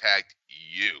contact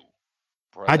you.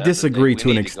 Bro, I disagree to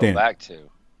an extent. But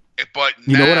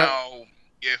you now,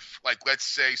 if, like, let's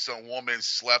say some woman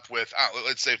slept with,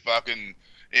 let's say fucking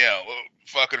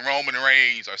Roman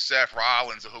Reigns or Seth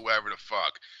Rollins or whoever the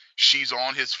fuck, she's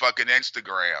on his fucking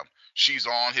Instagram, she's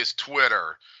on his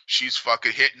Twitter, she's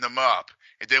fucking hitting him up.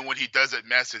 And then when he doesn't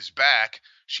message back,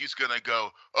 she's going to go,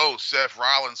 oh, Seth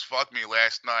Rollins fucked me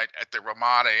last night at the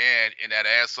Ramada Inn, and that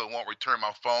asshole won't return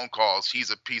my phone calls. He's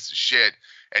a piece of shit.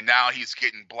 And now he's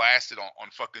getting blasted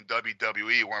on fucking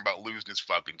WWE, worrying about losing his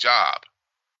fucking job.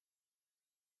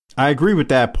 I agree with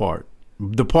that part.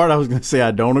 The part I was going to say I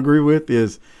don't agree with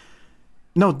is,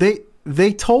 no,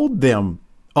 they told them,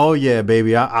 oh, yeah,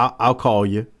 baby, I'll call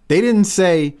you. They didn't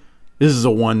say, this is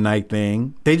a one-night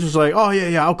thing. They just like, oh,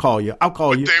 yeah, I'll call you.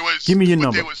 Give me your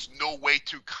number. There was no way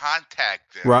to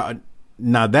contact them. Right.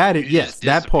 Now,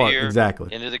 that part,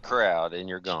 exactly. Into the crowd, and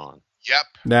you're gone. Yep.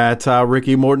 That's how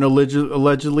Ricky Morton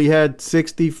allegedly had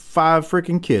 65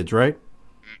 freaking kids, right?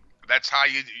 That's how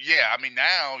I mean,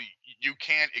 now you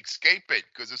can't escape it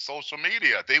because it's social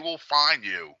media. They will find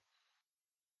you.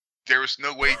 There is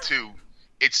no way to.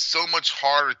 It's so much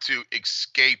harder to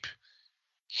escape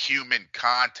human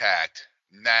contact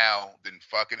now than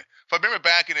fucking. If I remember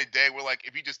back in the day, where like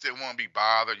if you just didn't want to be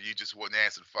bothered, you just wouldn't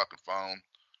answer the fucking phone,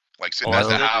 like sitting at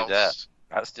the house.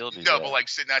 I still do that. No, but like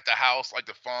sitting at the house, like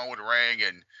the phone would ring,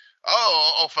 and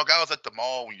oh fuck, I was at the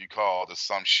mall when you called or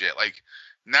some shit. Like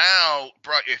now,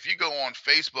 bro, if you go on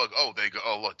Facebook,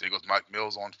 look, there goes Mike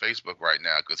Mills on Facebook right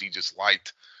now because he just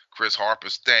liked Chris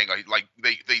Harper's thing. Like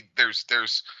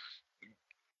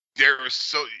there's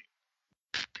so.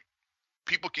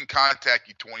 People can contact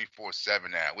you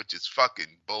 24/7 now, which is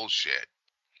fucking bullshit.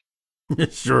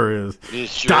 It sure is.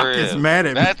 Doc is mad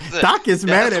at me. Doc is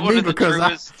mad at me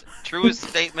because truest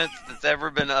statements that's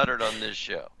ever been uttered on this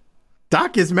show.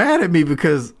 Doc is mad at me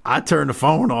because I turn the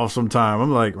phone off sometime.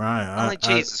 I'm like, right.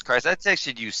 Jesus Christ, I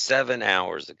texted you 7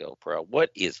 hours ago, bro.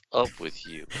 What is up with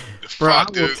you? Bro, I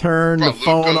will turn the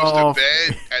phone off. Luke goes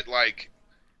to bed at like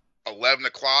 11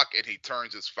 o'clock and he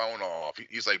turns his phone off.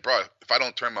 He's like, bro, if I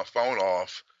don't turn my phone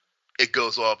off, it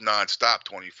goes off nonstop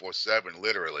 24/7,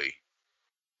 literally.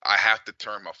 I have to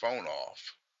turn my phone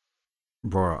off.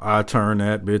 Bro, I turn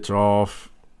that bitch off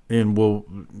and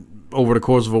over the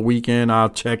course of a weekend, I'll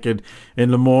check it in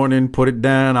the morning, put it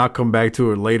down. I'll come back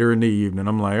to it later in the evening.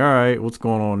 I'm like, all right, what's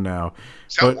going on now?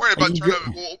 So I'm worried about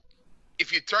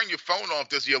if you turn your phone off,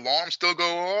 does the alarm still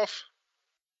go off?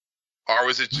 Or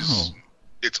is it just...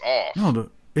 It's off. No,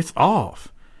 it's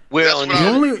off. Well,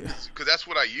 because that's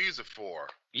what I use it for.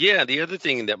 Yeah, the other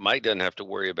thing that Mike doesn't have to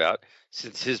worry about,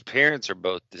 since his parents are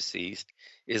both deceased,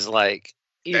 is like,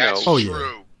 that's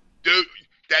true. Dude,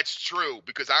 that's true.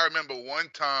 Because I remember one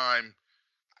time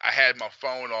I had my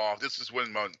phone off. This is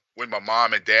when my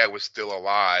mom and dad was still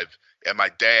alive, and my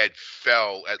dad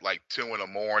fell at like 2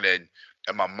 a.m,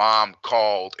 and my mom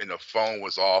called and the phone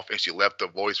was off, and she left a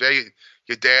voice. Hey,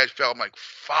 your dad fell. I'm like,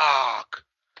 fuck.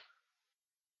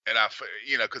 And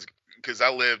because I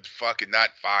lived fucking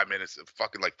not 5 minutes,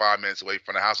 fucking like 5 minutes away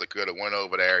from the house. I could have went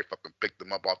over there and fucking picked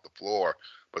them up off the floor.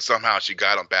 But somehow she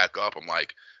got them back up. I'm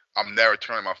like, I'm never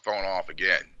turning my phone off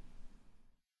again.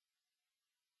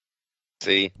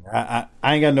 See? I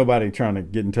ain't got nobody trying to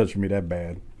get in touch with me that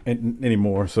bad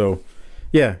anymore. So,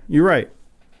 yeah, you're right.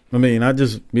 I mean, I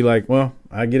just be like, well,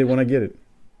 I get it when I get it.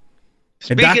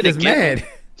 And Doc is mad.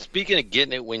 Speaking of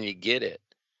getting it when you get it,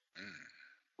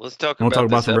 let's talk about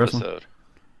this some episode. Wrestling?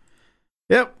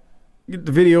 Yep. Get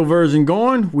the video version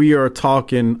going. We are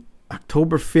talking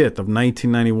October 5th of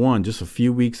 1991, just a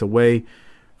few weeks away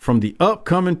from the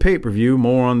upcoming pay-per-view.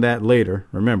 More on that later.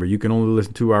 Remember, you can only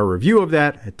listen to our review of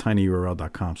that at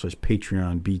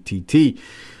tinyurl.com/PatreonBTT.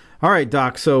 All right,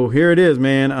 Doc, so here it is,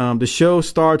 man. The show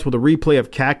starts with a replay of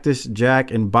Cactus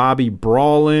Jack and Bobby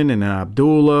brawling and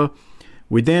Abdullah.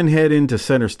 We then head into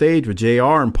center stage with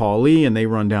JR and Paul Lee, and they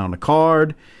run down the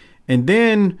card. And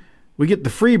then we get the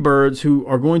Freebirds, who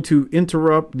are going to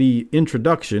interrupt the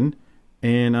introduction.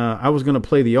 And I was going to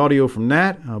play the audio from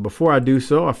that. Before I do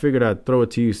so, I figured I'd throw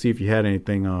it to you, see if you had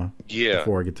anything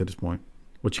before I get to this point.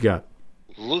 What you got?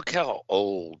 Look how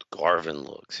old Garvin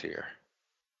looks here.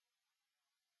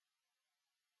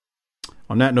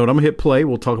 On that note, I'm going to hit play.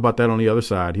 We'll talk about that on the other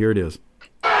side. Here it is.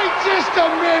 Hey, just a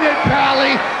minute,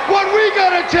 Pally. What we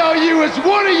gotta tell you is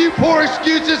one of you poor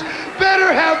excuses better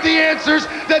have the answers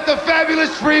that the fabulous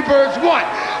Freebirds want.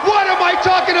 What am I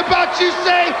talking about, you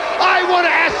say? I want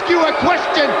to ask you a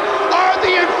question. Are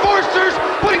the Enforcers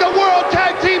putting the World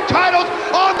Tag Team titles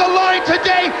on the line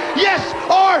today? Yes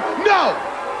or no?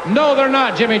 No, they're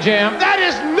not, Jimmy Jam. That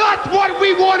is not what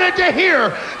we wanted to hear.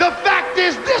 The fact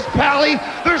is this, Pally.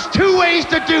 There's two ways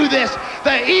to do this.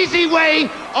 The easy way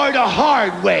or the hard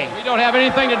way. We don't have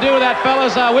anything to do with that,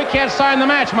 fellas. We can't sign the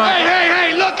match, Mike.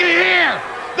 Hey, looky here.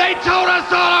 They told us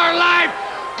all our life,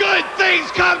 good things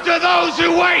come to those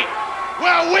who wait.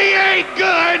 Well, we ain't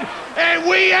good, and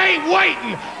we ain't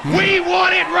waiting. We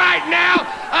want it right now.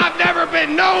 I've never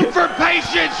been known for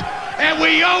patience, and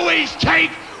we always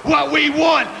take what we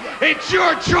want. It's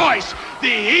your choice,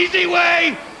 the easy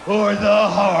way or the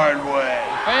hard way.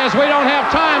 Fans, we don't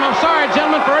have time. I'm sorry,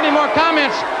 gentlemen, for any more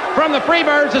comments from the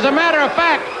Freebirds. As a matter of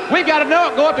fact, we've got to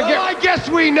know it. Go up to Gary. I guess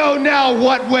we know now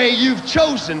what way you've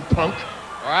chosen, punk.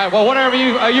 All right, well, whatever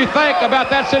you think about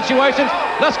that situation,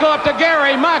 let's go up to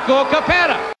Gary Michael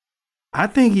Capetta. I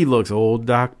think he looks old,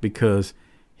 Doc, because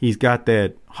he's got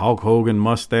that Hulk Hogan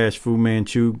mustache, Fu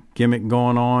Manchu gimmick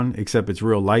going on, except it's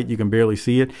real light. You can barely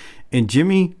see it. And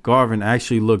Jimmy Garvin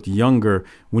actually looked younger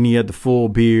when he had the full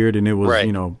beard and it was,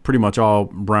 Right. Pretty much all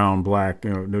brown, black,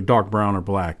 dark brown or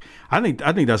black. I think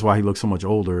that's why he looks so much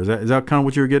older. Is that kind of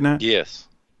what you were getting at? Yes.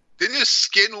 Didn't his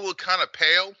skin look kind of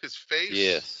pale? His face?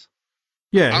 Yes.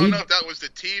 Yeah. I don't know if that was the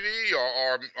TV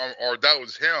or that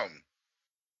was him.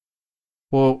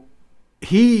 Well,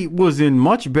 he was in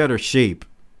much better shape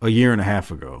a year and a half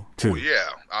ago, too. Oh, yeah.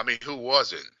 I mean, who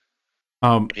wasn't?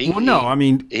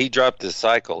 He dropped a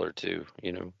cycle or two,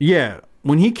 Yeah,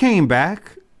 when he came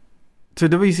back to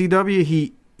WCW,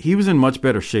 he was in much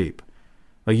better shape.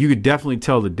 Like, you could definitely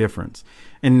tell the difference.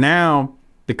 And now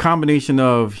the combination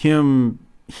of him,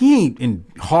 he ain't in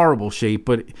horrible shape,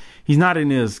 but he's not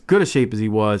in as good a shape as he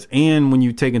was. And when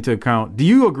you take into account, do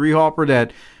you agree, Harper,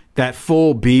 that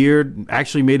full beard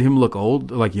actually made him look old,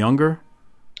 like younger?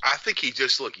 I think he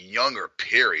just looked younger,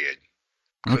 period.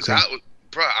 Because Okay.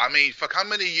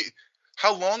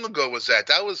 how long ago was that?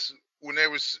 That was when it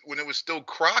was still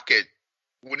Crockett,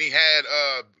 when he had,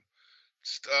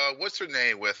 what's her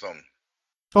name with him?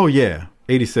 Oh, yeah,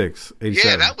 86, 87.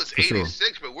 Yeah, that was for sure.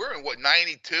 86, but we're in,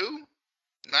 92?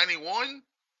 91?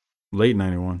 Late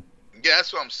 91. Yeah,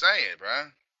 that's what I'm saying,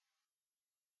 bro.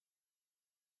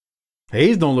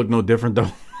 Hayes don't look no different,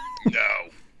 though. No,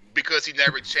 because he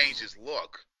never changed his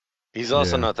look. He's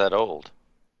also Yeah. not that old.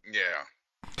 Yeah.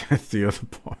 That's the other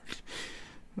part.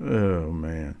 Oh,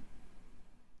 man.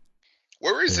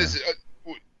 Where is his?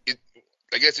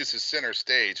 I guess it's his center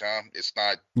stage, huh? It's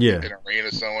not Yeah. an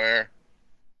arena somewhere.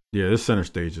 Yeah, this center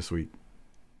stage this week.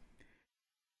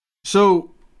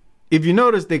 So, if you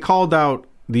notice, they called out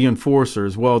the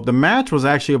Enforcers. Well, the match was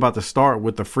actually about to start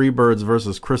with the Freebirds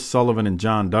versus Chris Sullivan and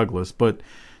John Douglas, but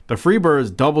the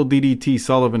Freebirds double DDT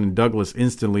Sullivan and Douglas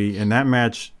instantly, and that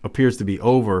match appears to be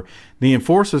over. The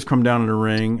Enforcers come down in the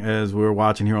ring, as we're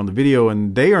watching here on the video,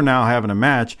 and they are now having a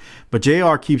match, but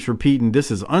JR keeps repeating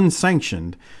this is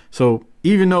unsanctioned. So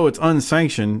even though it's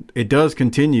unsanctioned, it does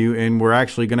continue, and we're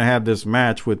actually going to have this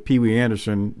match with Pee Wee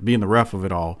Anderson being the ref of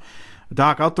it all.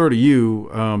 Doc, I'll throw to you.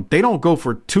 They don't go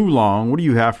for too long. What do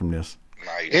you have from this?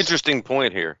 Nice. Interesting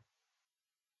point here.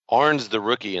 Arn's the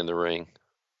rookie in the ring.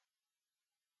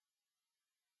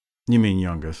 You mean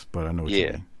youngest, but I know what you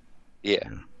mean. Yeah.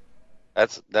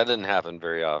 That didn't happen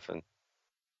very often.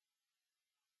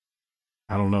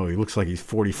 I don't know. He looks like he's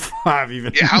 45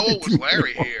 even. Yeah, how old was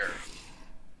Larry here?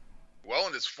 Well,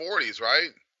 in his 40s, right?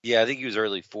 Yeah, I think he was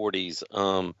early 40s.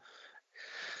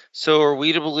 So are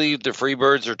we to believe the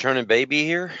Freebirds are turning baby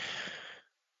here?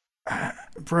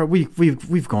 Bro,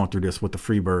 we've gone through this with the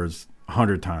Freebirds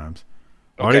 100 times.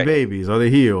 Are they Okay. babies? Are they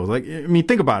heels? Like, I mean,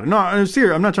 think about it. No, I'm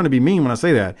serious. I'm not trying to be mean when I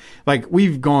say that. Like,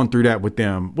 we've gone through that with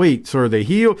them. Wait, so are they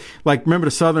heel? Like, remember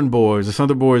the Southern Boys? The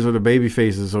Southern Boys are the baby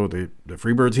faces. So the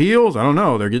Freebirds heels? I don't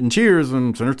know. They're getting cheers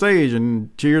in center stage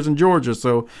and cheers in Georgia.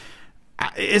 So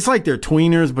it's like they're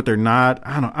tweeners, but they're not.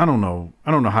 I don't know.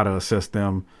 I don't know how to assess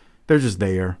them. They're just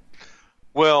there.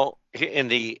 Well,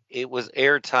 it was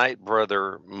airtight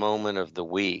brother moment of the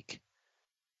week.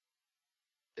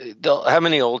 How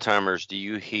many old timers do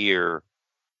you hear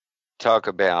talk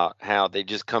about how they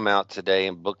just come out today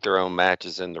and book their own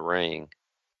matches in the ring?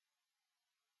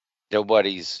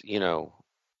 Nobody's, we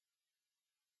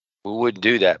wouldn't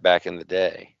do that back in the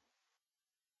day.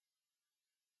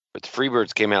 But the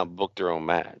Freebirds came out and booked their own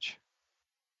match.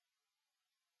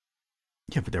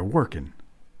 Yeah, but they're working.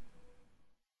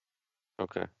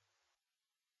 Okay.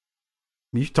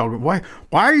 You talking? Why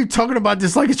are you talking about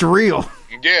this like it's real?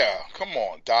 Yeah, come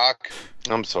on, Doc.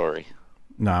 I'm sorry.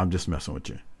 Nah, I'm just messing with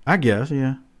you. I guess,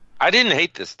 yeah. I didn't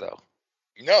hate this though.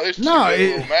 No, this is a good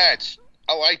little match.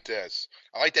 I like this.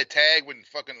 I like that tag when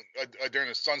fucking during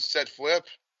the sunset flip.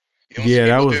 You don't see that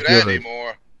people was do that good.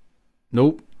 anymore.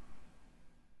 Nope.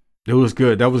 It was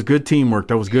good. That was good teamwork.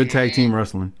 That was good tag team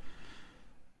wrestling.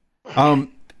 And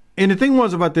the thing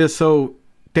was about this, so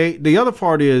the other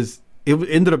part is it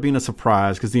ended up being a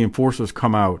surprise because the Enforcers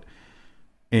come out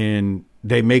and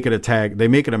they make it a tag. They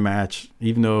make it a match,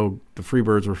 even though the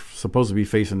Freebirds were supposed to be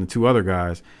facing the two other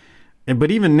guys.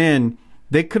 But even then,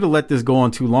 they could have let this go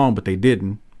on too long, but they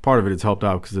didn't. Part of it is helped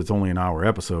out because it's only an hour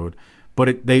episode.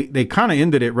 But they kind of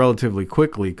ended it relatively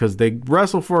quickly because they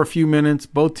wrestle for a few minutes.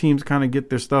 Both teams kind of get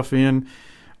their stuff in.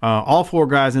 All four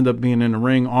guys end up being in the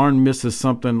ring. Arn misses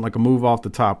something like a move off the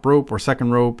top rope or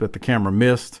second rope that the camera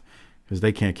missed because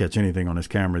they can't catch anything on this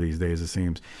camera these days, it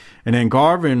seems. And then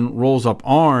Garvin rolls up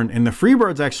Arn, and the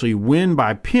Freebirds actually win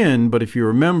by pin. But if you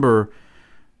remember,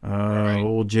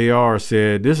 old JR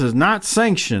said, this is not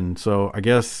sanctioned. So I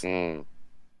guess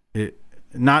it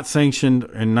not sanctioned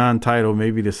and non-title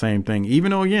may be the same thing.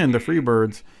 Even though, again, the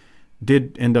Freebirds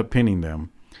did end up pinning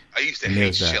them. I used to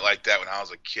hate shit like that when I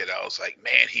was a kid. I was like,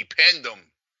 man, he pinned them.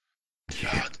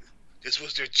 God, this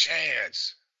was their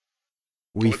chance.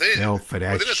 We fell for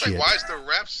that then it's shit. like, why is the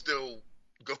ref still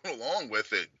going along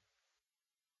with it?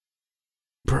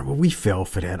 Bro, we fell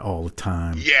for that all the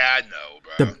time. Yeah, I know,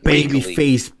 bro. The baby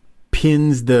face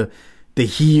pins the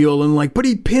heel and like, but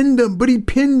he pinned him. What do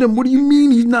you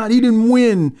mean he didn't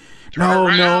win?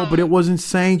 No, but it wasn't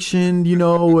sanctioned. You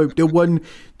know, it wasn't,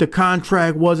 the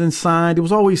contract wasn't signed. It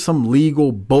was always some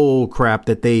legal bull crap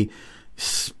that they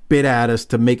spit at us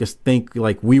to make us think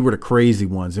like we were the crazy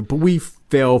ones. But we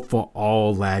fell for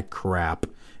all that crap,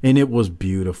 and it was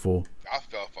beautiful. I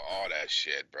fell for all that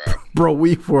shit, bro. Bro,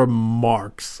 we were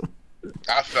marks.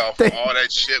 I fell for all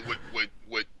that shit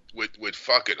with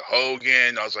fucking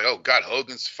Hogan. I was like, oh God,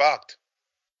 Hogan's fucked.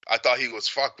 I thought he was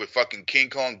fucked with fucking King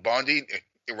Kong Bundy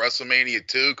in WrestleMania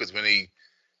 2 because when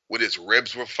his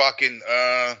ribs were fucking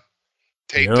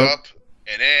taped up,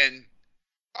 and then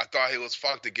I thought he was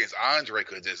fucked against Andre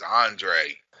because there's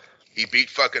Andre. He beat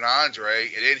fucking Andre,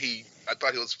 and then I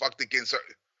thought he was fucked against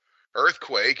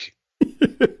Earthquake.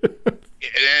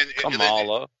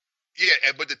 Kamala.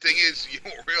 Yeah, but the thing is, you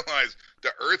don't realize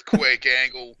the Earthquake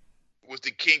angle was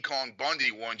the King Kong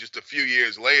Bundy one just a few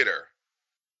years later.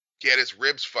 He had his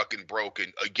ribs fucking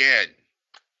broken again.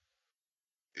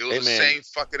 It was the same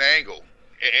fucking angle.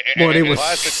 Well, they were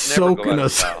soaking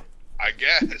us. I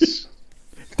guess.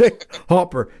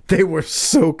 Harper, they were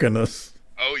soaking us.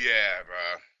 Oh, yeah,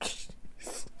 bro.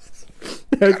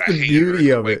 That's the beauty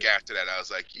of it. After that, I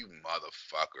was like, you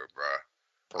motherfucker, bro.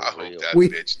 I hope that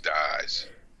bitch dies.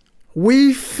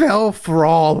 We fell for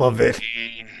all of it.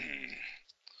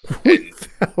 We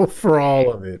fell for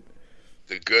all of it.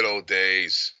 The good old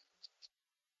days.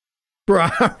 Bro,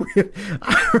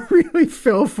 I really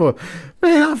fell for,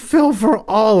 I fell for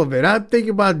all of it. I'm thinking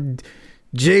about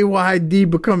JYD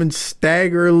becoming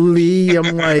Stagger Lee.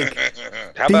 I'm like,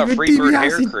 how about Freebird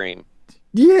hair cream?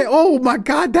 Yeah, oh my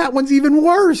God, that one's even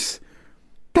worse.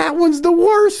 That one's the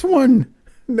worst one.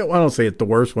 No, I don't say it's the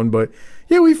worst one, but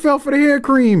yeah, we fell for the hair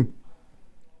cream.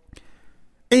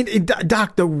 And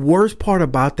Doc, the worst part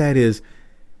about that is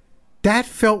that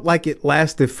felt like it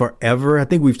lasted forever. I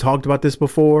think we've talked about this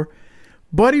before.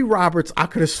 Buddy Roberts, I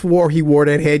could have swore he wore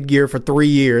that headgear for 3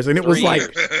 years, and it was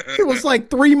like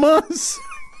 3 months.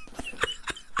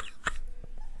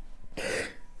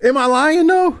 Am I lying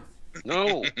though?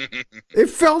 No. It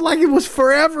felt like it was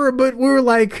forever, but we were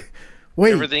like,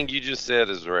 wait. Everything you just said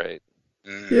is right.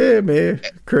 Yeah, man.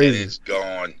 Crazy. And it's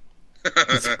gone.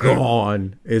 It's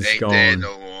gone. It's gone. Ain't there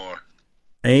no more.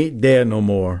 Ain't there no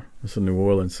more. That's a New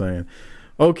Orleans saying.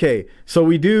 Okay, so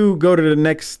we do go to the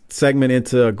next segment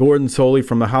into Gordon Solie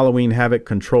from the Halloween Havoc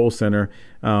Control Center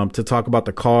to talk about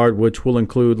the card, which will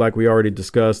include, like we already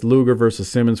discussed, Luger versus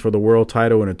Simmons for the world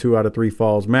title in a 2 out of 3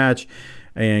 falls match.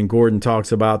 And Gordon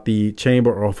talks about the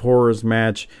Chamber of Horrors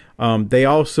match. They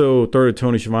also throw to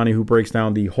Tony Schiavone, who breaks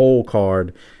down the whole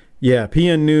card. Yeah,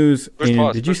 PN News.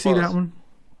 Did you see that one?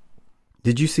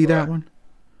 Did you see that one?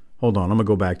 Hold on, I'm gonna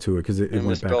go back to it because it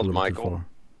went back a little too far.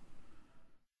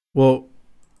 Well,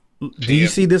 do you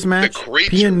see this match?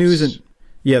 PN News and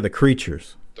the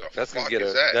creatures. That's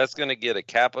gonna get a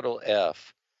capital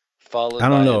F followed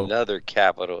by another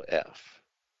capital F.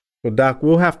 Well, Doc,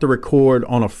 we'll have to record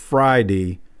on a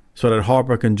Friday so that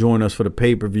Harper can join us for the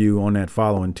pay-per-view on that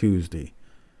following Tuesday.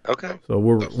 Okay. So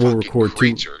we'll record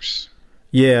creatures.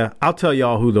 2. Yeah, I'll tell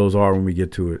y'all who those are when we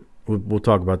get to it. We'll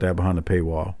talk about that behind the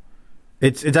paywall.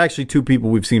 It's actually 2 people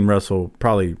we've seen wrestle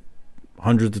probably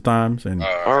hundreds of times, and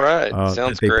all right,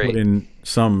 sounds they great. put in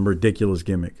some ridiculous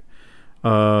gimmick.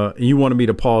 You wanted me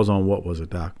to pause on what was it,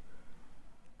 Doc?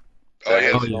 Oh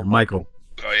yeah, Michael.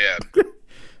 Oh yeah,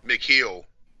 McHeel.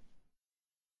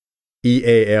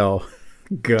 EAL.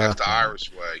 God. That's the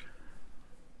Irish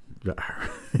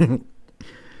way.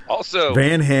 Also,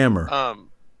 Van Hammer.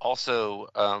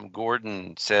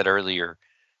 Gordon said earlier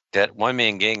that One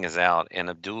Man Gang is out and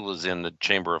Abdullah's in the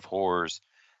Chamber of Horrors.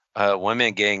 One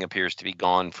Man Gang appears to be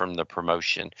gone from the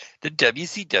promotion. The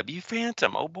WCW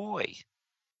Phantom. Oh boy.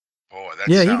 Boy, that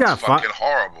sounds he got fucking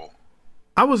horrible.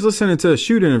 I was listening to a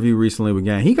shoot interview recently with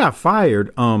Gang. He got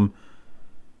fired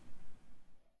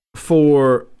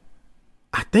for,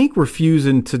 I think,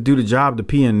 refusing to do the job to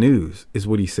PN News is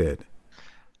what he said.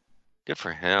 Good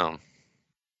for him.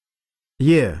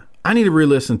 Yeah. I need to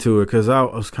re-listen to it because I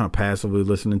was kind of passively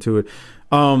listening to it.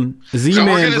 So Z-Man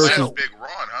we're versus sell Big Ron,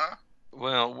 huh?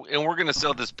 Well, and we're going to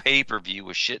sell this pay-per-view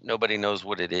with shit nobody knows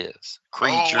what it is. Oh,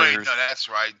 Creatures. wait, no, that's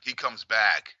right. He comes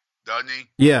back, doesn't he?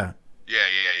 Yeah. Yeah.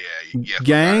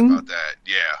 Gang? Forgot about that.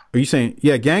 Yeah. Are you saying,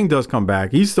 yeah, Gang does come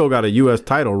back. He's still got a U.S.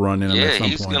 title run in him at some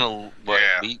he's point. going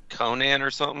to beat Conan or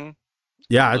something?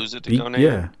 Yeah. Lose it to Conan?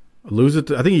 Yeah. I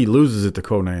think he loses it to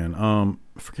Conan. I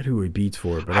forget who he beats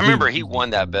for it. But I remember he won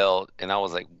that belt, and I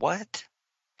was like, what?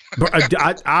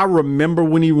 But I remember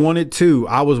when he won it, too.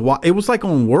 It was like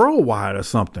on Worldwide or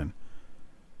something.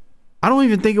 I don't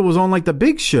even think it was on like the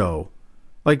big show.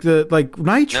 Like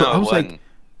Nitro. No, I was like,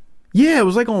 yeah, it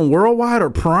was like on Worldwide or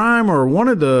Prime or one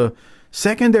of the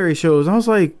secondary shows. I was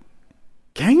like,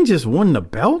 Gang just won the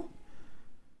belt?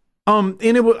 And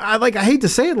it was I hate to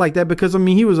say it like that because I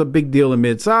mean he was a big deal in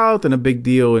Mid-South and a big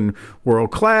deal in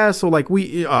World Class. So like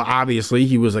we obviously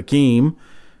he was Akeem.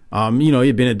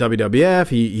 He'd been at WWF.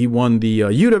 He won the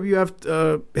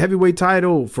UWF heavyweight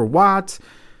title for Watts.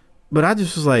 But I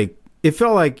just was like, it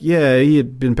felt like he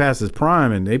had been past his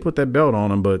prime and they put that belt on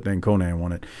him, but then Conan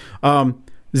won it.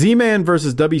 Z-Man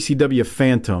versus WCW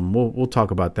Phantom. We'll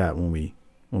talk about that when we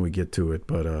get to it.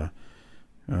 But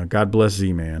God bless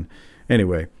Z-Man.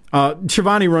 Anyway,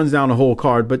 Shivani runs down the whole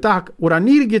card. But Doc, what I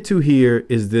need to get to here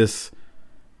is this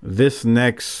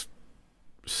next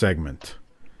segment.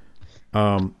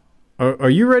 Are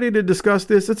you ready to discuss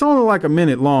this? It's only like a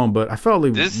minute long, but I felt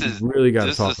like we really got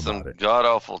to talk about it. God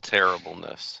awful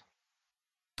terribleness.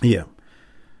 Yeah.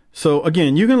 So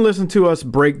again, you can listen to us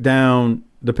break down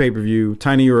the pay-per-view,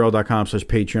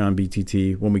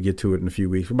 tinyurl.com/PatreonBTT when we get to it in a few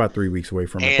weeks. We're about 3 weeks away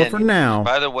from it. But for now,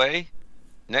 by the way,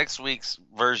 next week's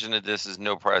version of this is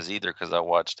no prize either because I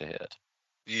watched ahead.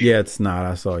 Yeah, it's not.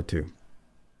 I saw it too.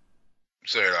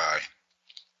 So did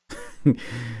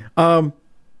I.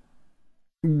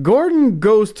 Gordon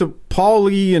goes to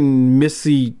Paulie and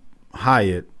Missy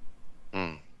Hyatt.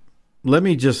 Let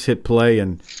me just hit play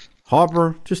and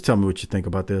Harper, just tell me what you think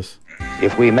about this.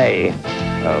 If we may,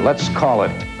 let's call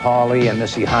it Paulie and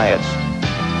Missy Hyatt's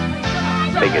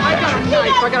Big Adventure.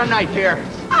 I got a knife here.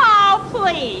 Oh,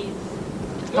 please.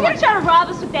 You're going to try to rob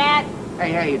us with that?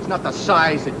 Hey, it's not the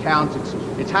size that counts.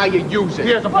 It's how you use it.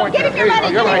 Here's the point. Get him your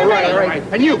money. You're right.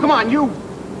 And you, come on, you.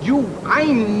 I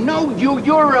know you.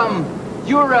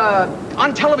 You're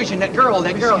on television. That girl.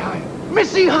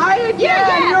 Missy Hyatt.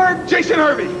 Yeah. You're Jason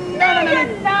Hervey. No,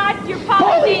 you're not. You're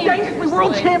Paulie Dean. We're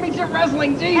world champions at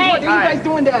wrestling. Geez, what are you guys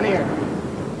doing down here?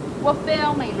 We're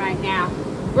filming right now.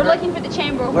 We're looking for the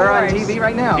Chamber of We're Horrors. on TV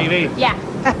right now. TV? Yeah.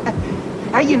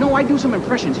 Hey, I do some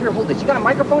impressions. Here, hold this. You got a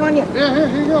microphone on you? Yeah, here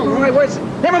you go. All right,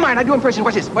 never mind. I do impressions.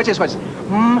 Watch this.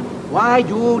 Why,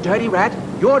 you dirty rat?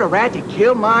 You're the rat that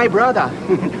killed my brother.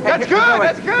 That's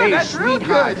good. Hey, That's real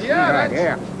sweetheart. good. Yeah,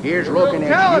 Yeah. Here's looking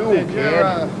at you, kid.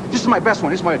 This is my best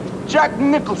one. This is my Jack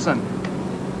Nicholson.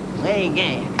 Hey,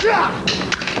 gang. Yeah.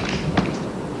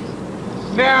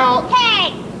 Now.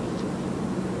 Hey!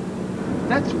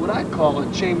 That's what I call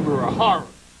a chamber of horror.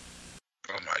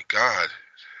 Oh my God.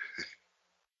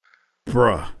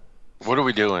 Bruh. What are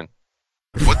we doing?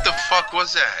 What the fuck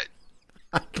was that?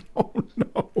 I don't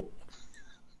know.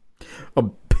 A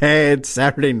bad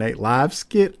Saturday Night Live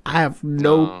skit? I have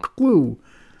no clue.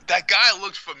 That guy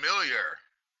looked familiar.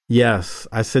 Yes,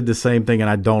 I said the same thing,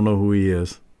 and I don't know who he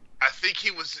is. I think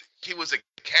he was a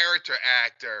character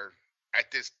actor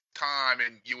at this time,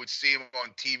 and you would see him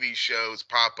on TV shows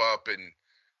pop up, and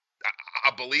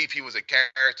I believe he was a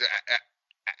character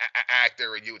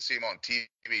actor, and you would see him on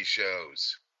TV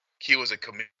shows. He was a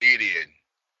comedian.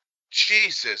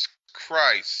 Jesus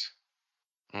Christ.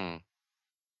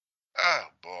 Oh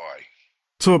boy.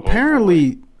 So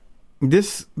apparently,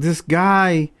 this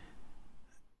guy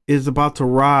is about to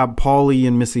rob Paulie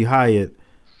and Missy Hyatt.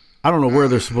 I don't know where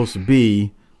they're supposed to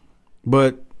be,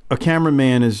 but a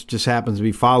cameraman just happens to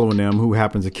be following them, who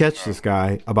happens to catch this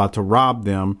guy about to rob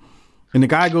them. And the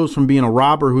guy goes from being a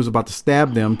robber who's about to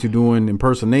stab them to doing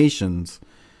impersonations.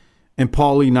 And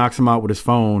Paulie knocks him out with his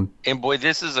phone. And boy,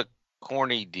 this is a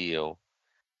corny deal.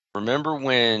 Remember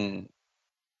when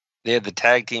they had the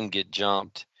tag team get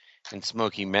jumped in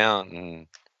Smoky Mountain?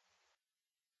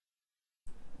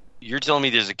 You're telling me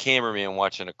there's a cameraman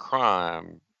watching a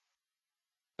crime,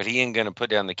 but he ain't going to put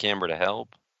down the camera to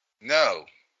help? No.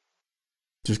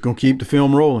 Just going to keep the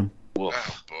film rolling. Woof.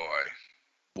 Oh,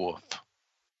 boy. Woof.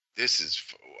 This is...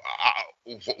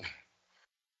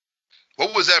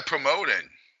 what was that promoting?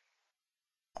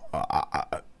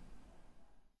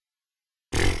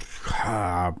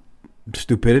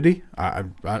 Stupidity. I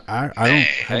don't have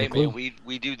Hey a clue. man,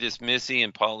 we do this Missy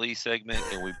and Paulie segment,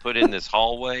 and we put in this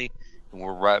hallway, and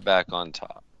we're right back on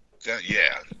top.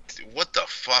 Yeah. What the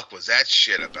fuck was that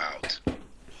shit about?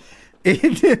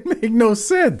 It didn't make no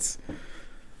sense.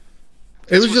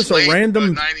 It was just late, a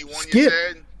random 91, skit. you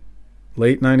said?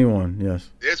 Late 91, yes.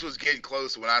 This was getting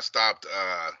close when I stopped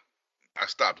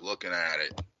looking at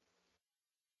it.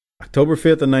 October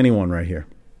 5th of 91 right here.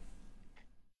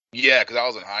 Yeah, because I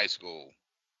was in high school.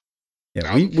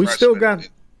 Yeah, we still got...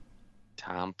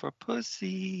 Time for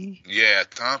Pussy. Yeah,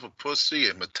 Time for Pussy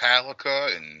and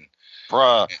Metallica and...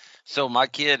 Bruh, so my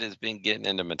kid has been getting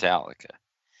into Metallica.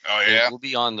 Oh, yeah? We'll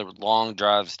be on the long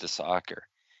drives to soccer.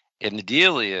 And the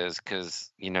deal is,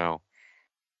 because,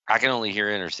 I can only hear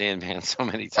Enter Sandman so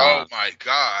many times. Oh, my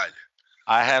God.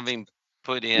 I have him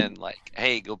put in, like,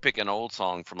 hey, go pick an old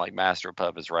song from, like, Master of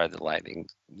Puppets, Ride the Lightning,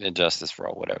 Injustice for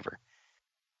All, whatever.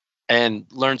 And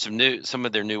learn some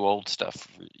of their new old stuff,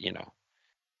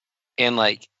 And,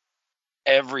 like,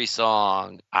 every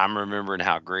song, I'm remembering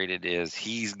how great it is.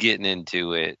 He's getting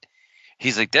into it.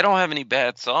 He's like, they don't have any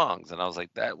bad songs. And I was like,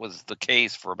 that was the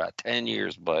case for about 10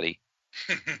 years, buddy.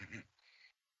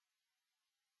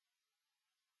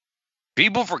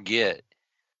 People forget.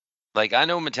 Like, I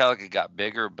know Metallica got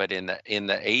bigger, but in the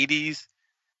 80s,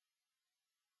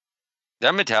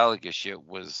 that Metallica shit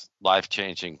was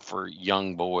life-changing for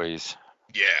young boys.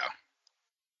 Yeah.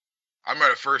 I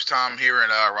remember the first time hearing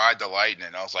Ride the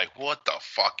Lightning, I was like, what the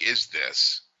fuck is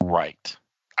this? Right.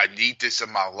 I need this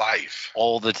in my life.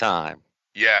 All the time.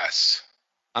 Yes.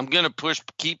 I'm going to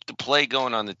keep the play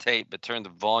going on the tape, but turn the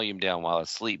volume down while I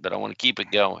sleep, but I want to keep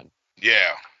it going.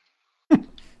 Yeah.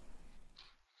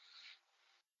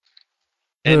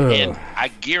 And I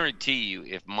guarantee you,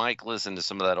 if Mike listened to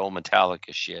some of that old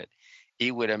Metallica shit,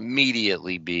 it would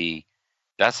immediately be,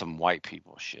 that's some white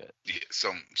people shit. Yeah,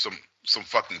 some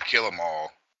fucking kill 'em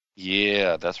all.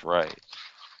 Yeah, that's right.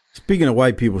 Speaking of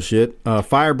white people shit,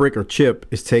 Firebreaker Chip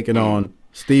is taking on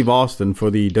Steve Austin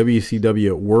for the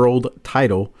WCW World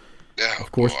title. Oh,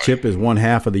 of course, boy. Chip is one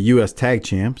half of the U.S. Tag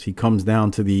Champs. He comes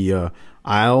down to the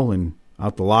aisle and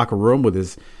out the locker room with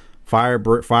his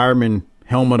fireman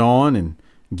helmet on and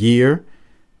gear.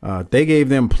 They gave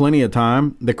them plenty of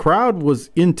time. The crowd was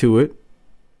into it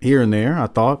here and there, I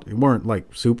thought. They weren't,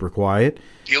 like, super quiet.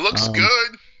 He looks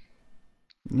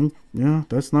good. Yeah,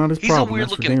 that's not his He's problem. a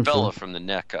That's for weird-looking damn fella sure. from the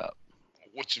neck up.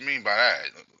 What you mean by that?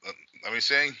 Let me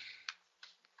see.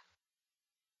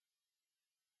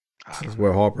 This is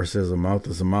where Harper says a mouth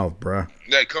is a mouth, bruh.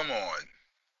 Hey, come on.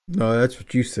 No, that's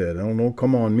what you said. I don't know.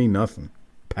 Come on me, nothing,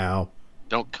 pal.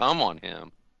 Don't come on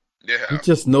him. He Yeah.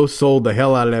 just no-sold the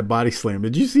hell out of that body slam.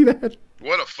 Did you see that?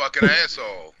 What a fucking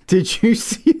asshole. Did you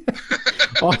see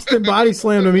that? Austin body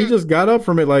slammed him. He just got up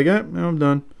from it like, I'm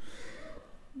done.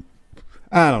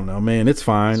 I don't know, man. It's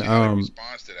fine. See how he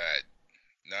responds to that.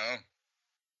 No?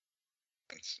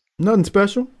 Nothing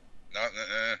special. No.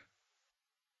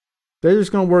 They're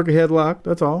just going to work a headlock.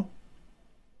 That's all.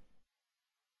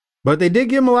 But they did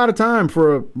give him a lot of time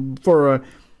for a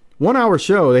 1-hour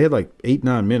show. They had like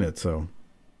 8-9 minutes. So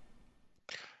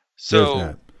there's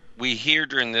that. We hear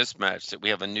during this match that we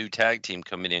have a new tag team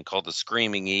coming in called the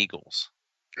Screaming Eagles.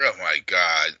 Oh, my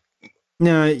God.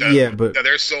 No, yeah, but Are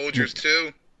there soldiers,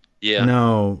 too? Yeah.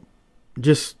 no,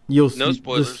 just you'll No see.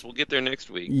 spoilers. Just, We'll get there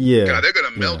next week. yeah. God, they're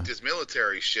going to melt this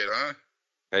military shit, huh?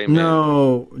 Hey, man.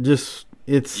 No, just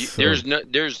it's. There's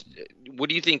what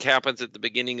do you think happens at the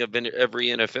beginning of every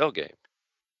NFL game?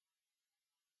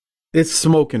 It's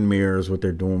smoke and mirrors what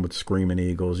they're doing with Screaming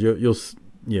Eagles. You'll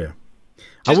yeah.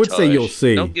 I Just would say you'll hush.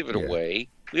 see. Don't give it Yeah. away.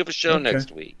 We have a show Okay.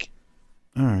 next week.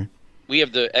 All right. We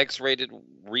have the X-rated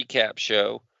recap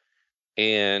show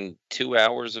and 2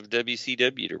 hours of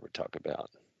WCW to talk about.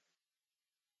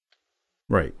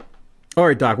 Right. All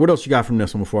right, Doc, what else you got from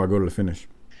this one before I go to the finish?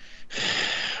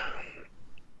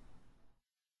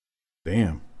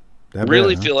 Damn. I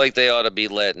really feel like they ought to be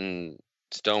letting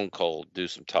Stone Cold do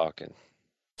some talking.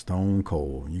 Stone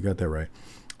Cold. You got that right.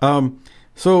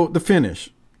 So the finish.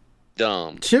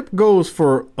 Dumb. Chip goes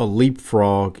for a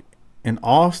leapfrog, and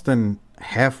Austin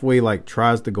halfway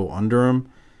tries to go under him,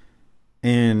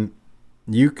 and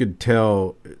you could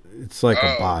tell it's like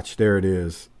a botch. There it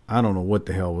is. I don't know what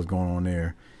the hell was going on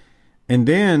there. And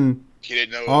then he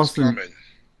didn't know was coming.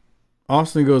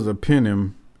 Austin goes to pin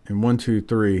him in 1, 2,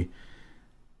 3.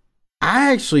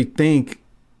 I actually think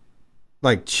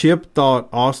Chip thought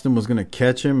Austin was going to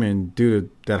catch him and do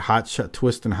that hot shot,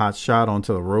 twist and hot shot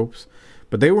onto the ropes.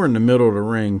 But they were in the middle of the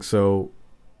ring, so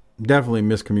definitely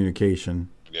miscommunication.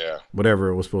 Yeah. Whatever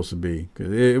it was supposed to be.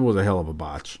 'Cause it was a hell of a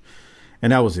botch.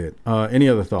 And that was it. Any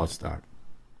other thoughts, Doc?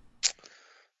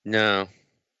 No.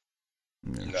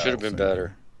 Should have been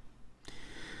better.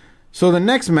 So the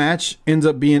next match ends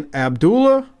up being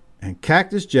Abdullah and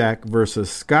Cactus Jack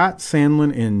versus Scott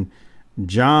Sandlin and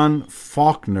John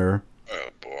Faulkner. Oh,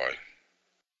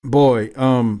 boy.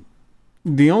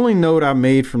 The only note I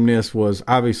made from this was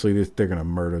obviously they're going to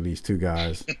murder these two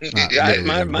guys.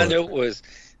 My note was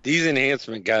these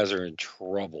enhancement guys are in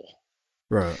trouble.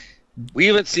 Right. We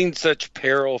haven't seen such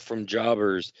peril from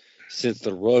jobbers since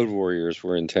the Road Warriors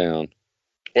were in town.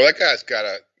 Well, that guy's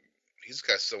he's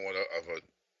got somewhat of a,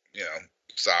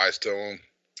 size to him.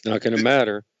 Not going to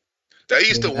matter. I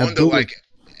used to wonder,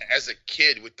 as a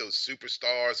kid with those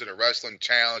superstars in a wrestling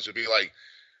challenge, would be like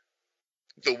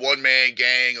the one-man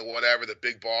gang or whatever, the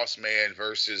big boss man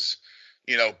versus,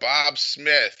 Bob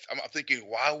Smith. I'm thinking,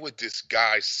 why would this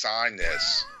guy sign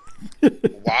this?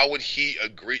 Why would he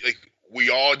agree? We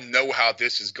all know how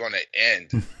this is going to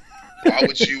end. Why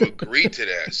would you agree to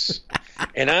this?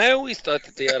 And I always thought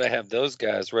that they ought to have those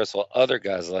guys wrestle other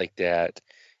guys like that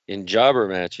in jobber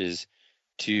matches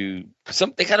they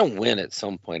got to win at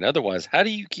some point. Otherwise, how do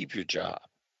you keep your job?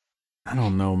 I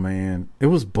don't know, man. It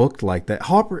was booked like that.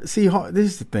 This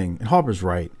is the thing. And Harper's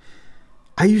right.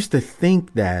 I used to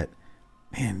think that,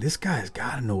 man, this guy's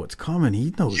got to know what's coming.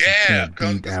 He knows he can't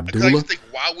beat Abdullah. I used to think,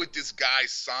 why would this guy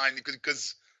sign?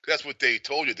 Because that's what they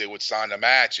told you. They would sign a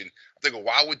match. And I'm thinking,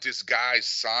 why would this guy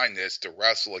sign this to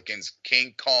wrestle against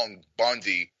King Kong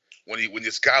Bundy when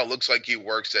this guy looks like he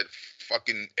works at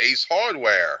fucking Ace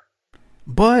Hardware?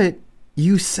 But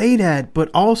you say that, but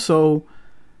also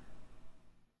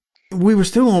we were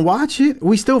still gonna watch it.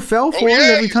 We still fell for it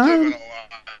every time. Still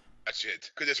watch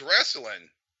it because it's wrestling.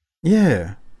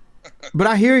 Yeah, but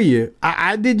I hear you.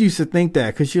 I did used to think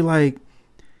that because you're like,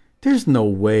 there's no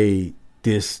way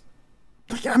this.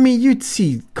 You'd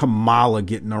see Kamala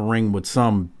get in a ring with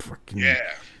some freaking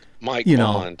Mike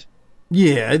Bond.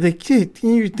 Yeah, the kid.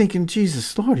 You're thinking,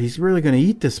 Jesus Lord, he's really gonna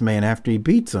eat this man after he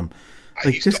beats him.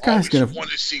 This guy's gonna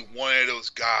want to see one of those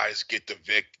guys get the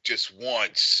just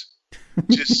once,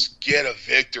 just get a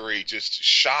victory, just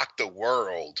shock the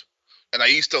world. And I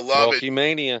used to love it.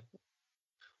 Mania.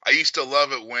 I used to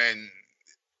love it when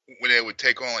they would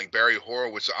take on Barry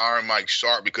Horowitz, Iron Mike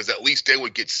Sharp, because at least they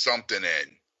would get something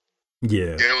in.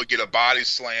 Yeah, they would get a body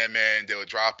slam in. They would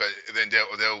drop it, and then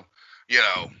they'll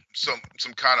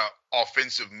some kind of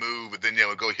offensive move, and then they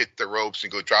would go hit the ropes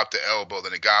and go drop the elbow.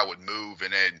 Then the guy would move,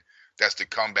 and then that's the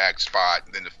comeback spot,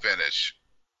 and then the finish.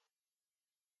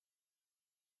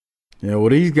 Yeah, well,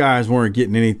 these guys weren't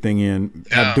getting anything in.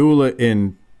 No. Abdullah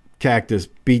and Cactus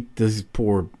beat this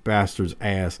poor bastard's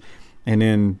ass. And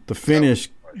then the finish,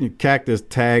 Cactus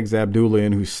tags Abdullah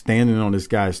in, who's standing on this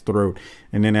guy's throat.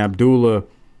 And then Abdullah,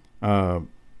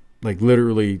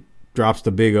 literally drops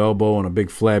the big elbow and a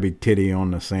big flabby titty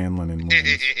on the Sandlin and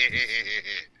wins.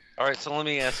 All right, so let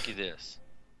me ask you this.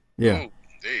 Yeah. Ooh,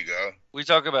 there you go. We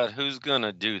talk about who's going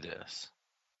to do this.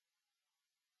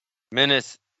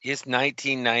 Menace, it's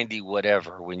 1990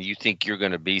 whatever when you think you're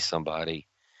going to be somebody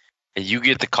and you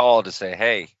get the call to say,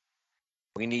 hey,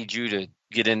 we need you to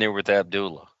get in there with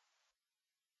Abdullah.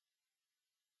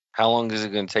 How long is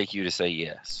it going to take you to say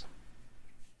yes?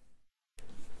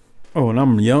 Oh, and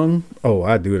I'm young. Oh,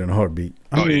 I do it in a heartbeat.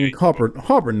 I mean,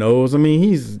 Harper knows. I mean,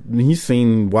 he's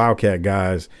seen Wildcat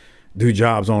guys do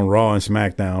jobs on Raw and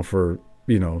SmackDown for,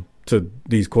 to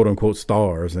these quote unquote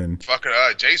stars. And fucking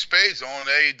Jay Spade's on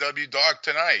AEW Dark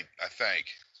tonight, I think.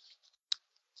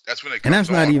 That's when it comes. And that's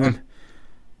not even,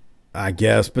 I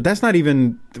guess, but that's not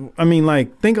even. I mean,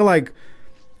 think of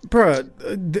bruh,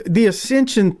 the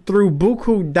Ascension threw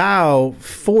Buku Dao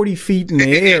 40 feet in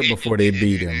the air before they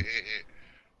beat him.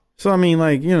 So I mean,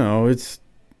 it's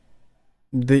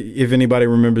if anybody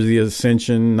remembers the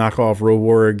Ascension knockoff Road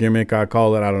Warrior gimmick, I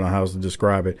call it. I don't know how else to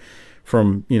describe it.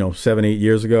 from 7-8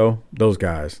 years ago. Those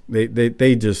guys,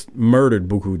 they just murdered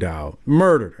Buku Dao,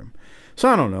 murdered him. So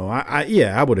I don't know.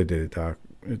 I would have did it, Doc,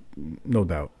 no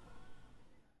doubt.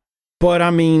 But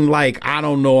I mean, like, I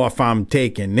don't know if I'm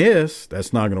taking this.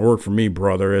 That's not gonna work for me,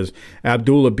 brother. As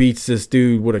Abdullah beats this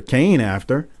dude with a cane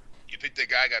after. You think the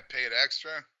guy got paid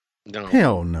extra? No.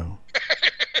 Hell no.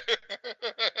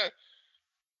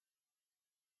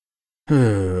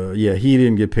 Yeah, he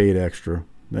didn't get paid extra.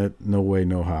 That no way,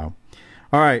 no how.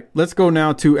 All right, let's go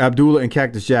now to Abdullah and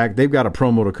Cactus Jack. They've got a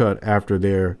promo to cut after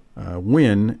their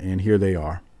win, and here they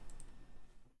are.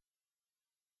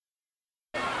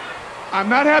 I'm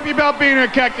not happy about being here,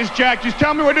 Cactus Jack. Just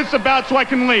tell me what it's about so I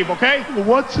can leave, okay? Well,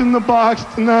 what's in the box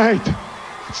tonight?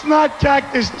 It's not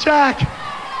Cactus Jack.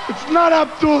 It's not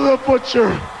Abdullah the Butcher.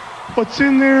 What's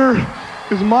in there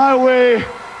is my way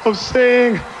of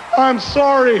saying I'm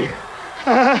sorry.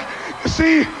 You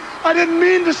see, I didn't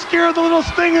mean to scare the little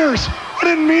stingers. I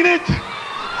didn't mean it.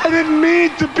 I didn't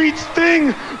mean to beat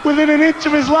Sting within an inch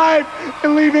of his life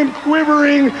and leave him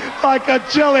quivering like a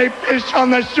jellyfish on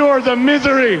the shores of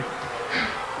misery.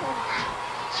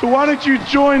 So why don't you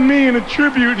join me in a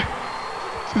tribute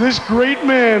to this great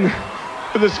man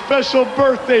with a special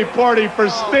birthday party for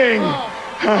Sting.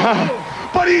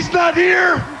 But he's not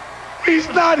here. He's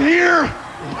not here.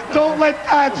 But don't let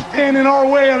that stand in our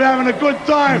way of having a good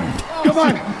time. Come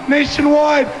on,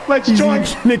 nationwide, let's join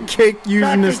the cake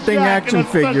using the Sting action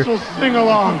figure. Special sing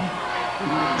along.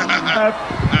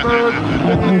 Happy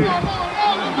birthday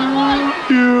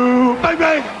to you. Bang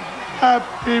bang.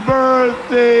 Happy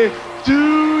birthday to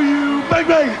you. Bang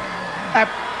bang.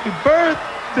 Happy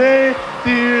birthday,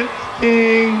 dear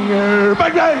Stinger.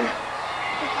 Bang bang.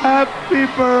 Happy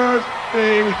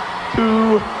birthday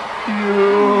to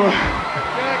you.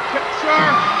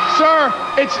 Sir,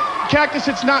 it's Cactus,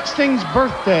 it's not Sting's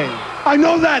birthday. I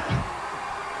know that.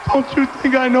 Don't you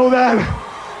think I know that?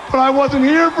 But I wasn't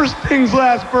here for Sting's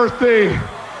last birthday.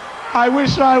 I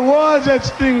wish I was at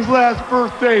Sting's last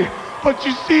birthday. But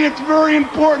you see, it's very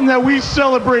important that we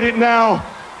celebrate it now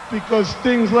because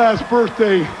Sting's last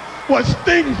birthday was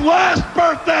Sting's last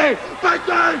birthday. Bang,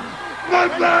 bang, bang,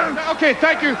 bang. Okay,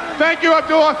 thank you. Thank you,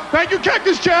 Abdullah. Thank you,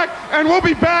 Cactus Jack. And we'll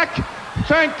be back,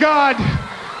 thank God,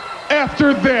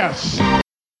 after this.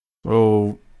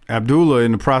 So Abdullah,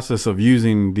 in the process of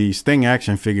using the Sting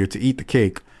action figure to eat the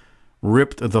cake,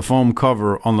 ripped the foam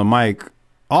cover on the mic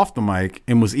off the mic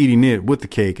and was eating it with the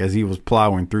cake as he was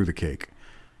plowing through the cake.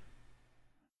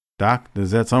 Doc,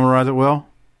 does that summarize it well?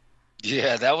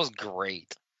 Yeah, that was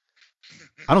great.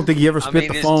 I don't think he ever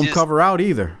spit the foam cover out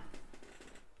either.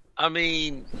 I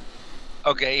mean,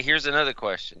 okay, here's another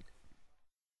question.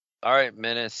 All right,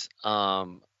 Menace.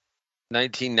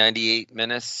 1998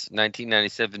 Menace,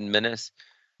 1997 Menace.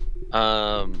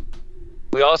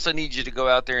 We also need you to go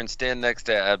out there and stand next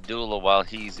to Abdullah while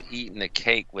he's eating the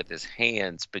cake with his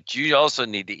hands, but you also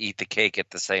need to eat the cake at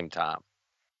the same time.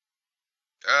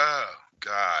 Oh,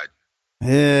 God.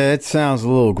 Yeah, it sounds a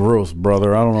little gross,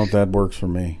 brother. I don't know if that works for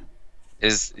me.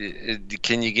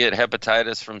 Can you get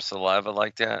hepatitis from saliva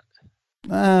like that?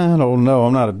 I don't know.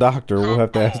 I'm not a doctor. We'll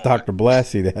have to ask Dr.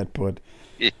 Blassie that, but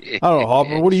I don't know,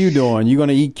 Harper. What are you doing? You going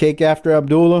to eat cake after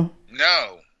Abdullah?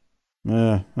 No.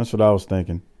 Yeah, that's what I was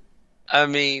thinking. I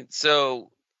mean, so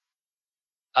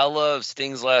I love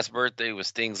Sting's last birthday was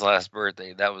Sting's last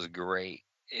birthday. That was great.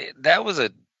 That was a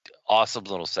awesome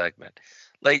little segment.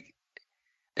 Like,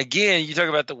 again, you talk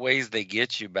about the ways they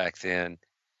get you back then.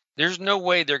 There's no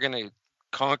way they're going to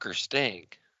conquer Sting.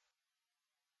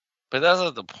 But that's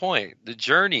not the point. The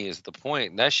journey is the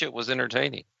point. And that shit was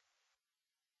entertaining.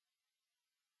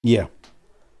 Yeah.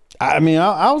 I mean,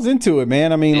 I was into it,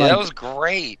 man. I mean, that was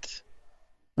great.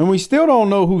 And we still don't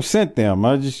know who sent them.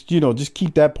 I just, just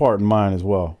keep that part in mind as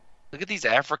well. Look at these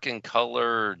African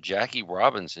color Jackie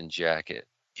Robinson jacket.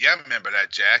 Yeah, I remember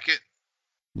that jacket.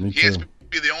 Me He has too. to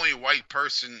be the only white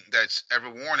person that's ever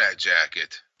worn that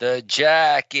jacket. The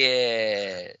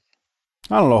jacket.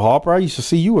 I don't know, Harper. I used to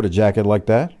see you with a jacket like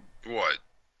that. What?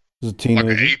 As a teenager.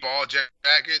 Like an 8-ball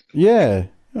jacket? Yeah.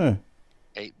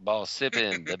 8-ball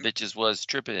sipping. The bitches was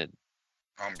tripping.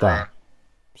 Stop.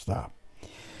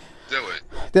 Do it.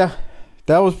 Yeah,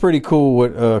 that was pretty cool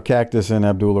with Cactus and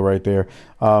Abdullah right there.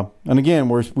 And again,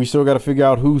 we still got to figure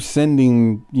out who's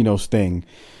sending, Sting.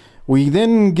 We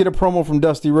then get a promo from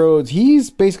Dusty Rhodes. He's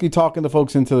basically talking the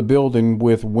folks into the building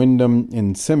with Wyndham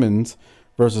and Simmons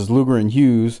versus Luger and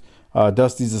Hughes.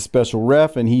 Dusty's a special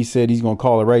ref, and he said he's going to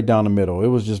call it right down the middle. It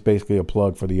was just basically a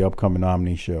plug for the upcoming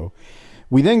Omni show.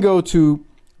 We then go to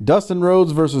Dustin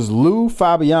Rhodes versus Lou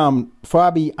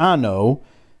Fabiano.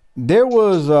 There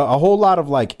was a whole lot of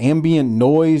like ambient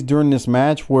noise during this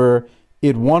match where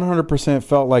it 100%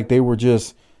 felt like they were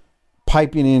just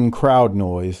piping in crowd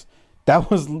noise.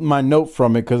 That was my note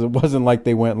from it because it wasn't like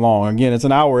they went long. Again, it's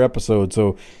an hour episode,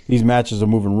 so these matches are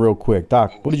moving real quick.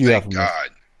 Doc, what did you have from this?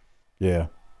 Yeah.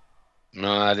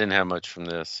 No, I didn't have much from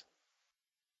this.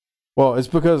 Well, it's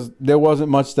because there wasn't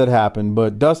much that happened,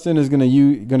 but Dustin is gonna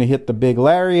hit the big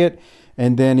lariat,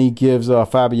 and then he gives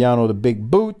Fabiano the big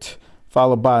boot,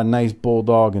 followed by a nice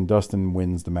bulldog, and Dustin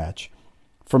wins the match.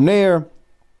 From there,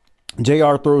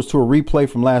 JR throws to a replay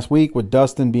from last week with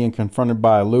Dustin being confronted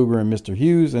by Luger and Mr.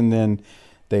 Hughes, and then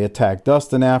they attack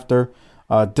Dustin after.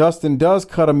 Dustin does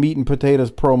cut a meat and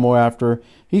potatoes promo after.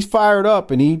 He's fired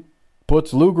up, and he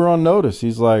puts Luger on notice.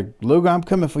 He's like, Luger, I'm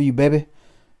coming for you, baby.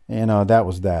 And that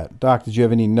was that. Doc, did you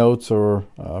have any notes or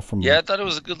from? Yeah, I thought it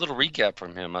was a good little recap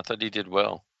from him. I thought he did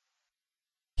well.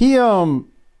 He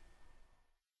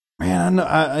man,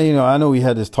 I know we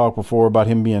had this talk before about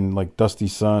him being like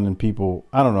Dusty's son, and people,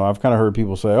 I don't know, I've kind of heard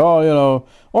people say, oh,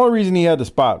 only reason he had the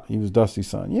spot, he was Dusty's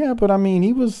son. Yeah, but I mean,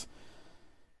 he's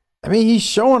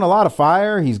showing a lot of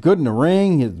fire. He's good in the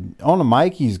ring. On the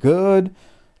mic, he's good.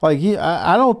 Like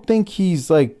I don't think he's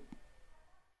like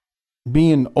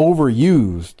being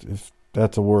overused, if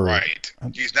that's a word. Right.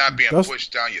 He's not being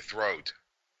pushed down your throat.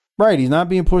 Right. He's not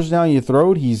being pushed down your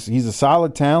throat. He's a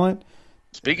solid talent.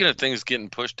 Speaking of things getting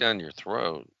pushed down your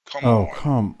throat.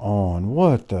 Come on.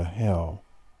 What the hell?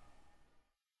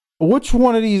 Which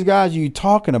one of these guys are you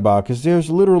talking about? Because there's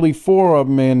literally 4 of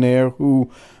them in there who,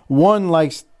 one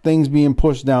likes things being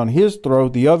pushed down his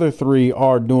throat. The other 3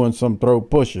 are doing some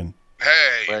throat pushing.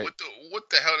 Hey, right. What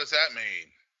the hell does that mean?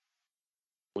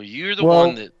 Well, you're the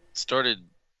one that started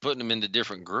putting them into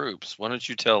different groups. Why don't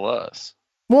you tell us?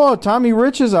 Well, Tommy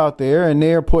Rich is out there, and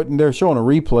they're showing a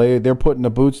replay. They're putting the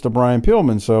boots to Brian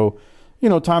Pillman. So,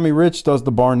 Tommy Rich does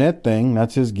the Barnett thing.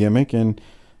 That's his gimmick. And,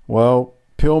 well,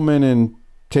 Pillman and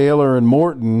Taylor and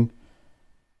Morton,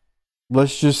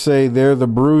 let's just say they're the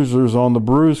bruisers on the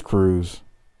Bruise Cruise.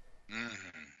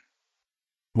 Mm-hmm.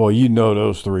 Well,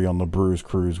 those 3 on the Bruise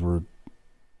Cruise were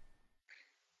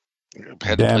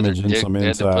damaging some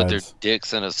insides. They had to put their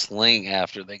dicks in a sling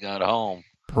after they got home.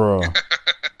 Bro.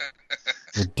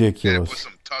 Ridiculous. Put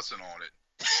some tussin on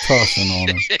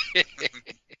it.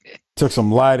 Took some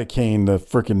lidocaine to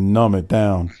freaking numb it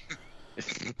down.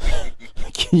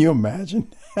 Can you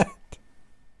imagine that?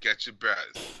 Get your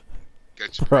breath.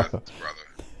 Brother.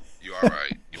 You all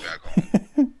right? You back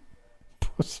home?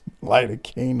 Put some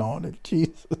lidocaine on it.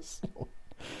 Jesus.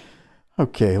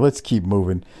 Okay, let's keep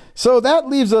moving. So that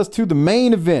leaves us to the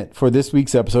main event for this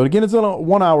week's episode. Again, it's a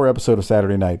 1-hour episode of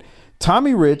Saturday Night.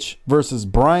 Tommy Rich versus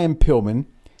Brian Pillman.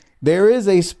 There is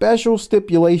a special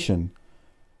stipulation.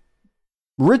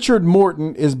 Richard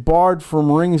Morton is barred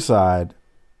from ringside,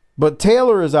 but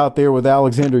Taylor is out there with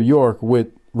Alexander York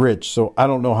with Rich, so I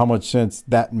don't know how much sense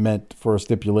that meant for a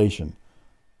stipulation.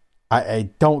 I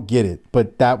don't get it,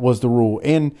 but that was the rule.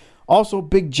 And also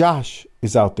Big Josh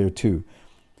is out there too.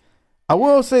 I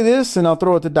will say this, and I'll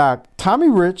throw it to Doc. Tommy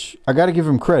Rich, I got to give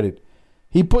him credit.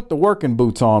 He put the working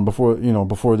boots on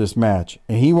before this match,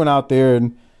 and he went out there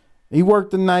and he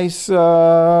worked a nice,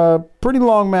 pretty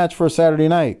long match for a Saturday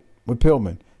night with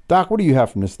Pillman. Doc, what do you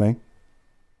have from this thing?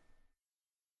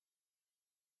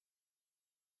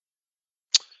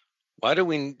 Why did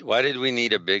we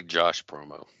need a Big Josh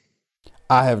promo?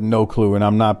 I have no clue, and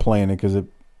I'm not playing it because it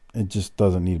just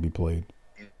doesn't need to be played.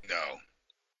 No.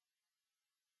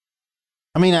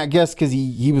 I mean, I guess because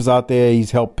he was out there,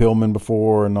 he's helped Pillman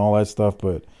before and all that stuff,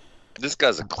 but this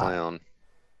guy's a clown.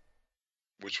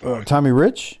 Which one? Tommy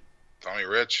Rich? Tommy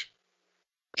Rich?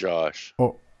 Josh.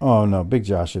 Oh no, Big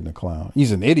Josh isn't a clown.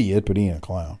 He's an idiot, but he ain't a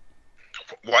clown.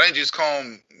 Why didn't you just call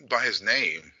him by his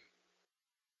name?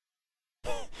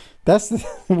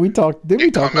 We talked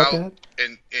about that?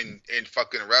 In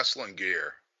fucking wrestling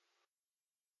gear.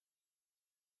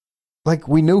 Like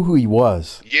we knew who he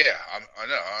was. Yeah, I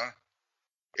know, huh?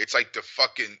 It's like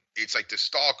the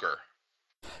stalker.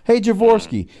 Hey,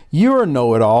 Javorsky, you're a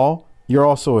know-it-all. You're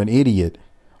also an idiot.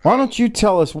 Why don't you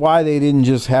tell us why they didn't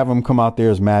just have him come out there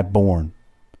as Matt Bourne?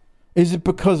 Is it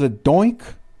because of Doink?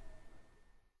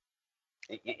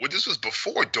 Well, this was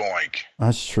before Doink.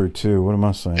 That's true, too. What am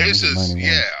I saying? This is,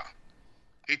 yeah.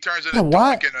 He turns into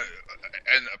Doink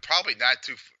and probably not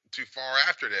too far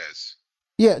after this.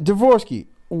 Yeah, Dvorsky,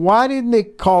 why didn't they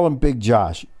call him Big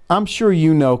Josh? I'm sure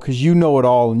you know, because you know it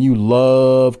all, and you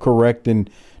love correcting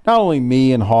not only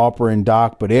me and Harper and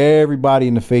Doc, but everybody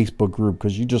in the Facebook group,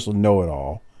 because you just know it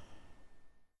all.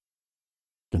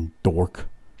 And dork.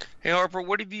 Hey, Harper,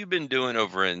 what have you been doing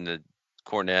over in the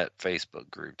Cornette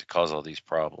Facebook group to cause all these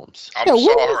problems? I'm sorry.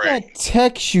 What was that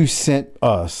text you sent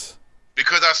us?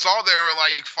 Because I saw they were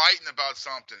like fighting about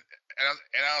something,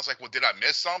 and I was like, well, did I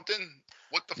miss something?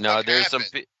 What the fuck there's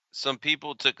happened? some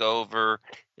people took over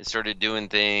and started doing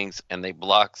things, and they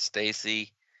blocked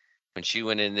Stacy when she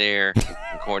went in there.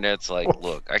 And Cornette's like,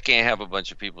 look, I can't have a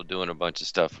bunch of people doing a bunch of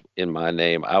stuff in my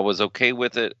name. I was okay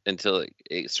with it until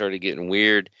it started getting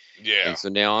weird. Yeah. And so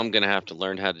now I'm going to have to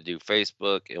learn how to do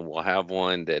Facebook, and we'll have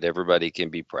one that everybody can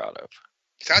be proud of.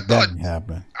 I That didn't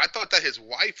happen. thought that his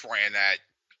wife ran that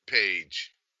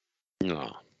page.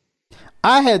 No.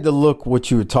 I had to look what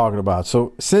you were talking about.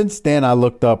 So since then, I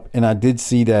looked up and I did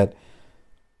see that.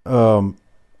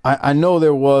 I know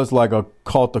there was like a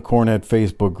Cult of Cornette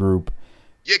Facebook group.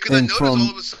 Yeah, because I noticed all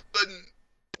of a sudden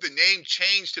the name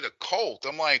changed to the Cult.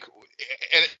 I'm like,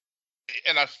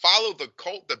 and I followed the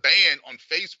Cult, the band, on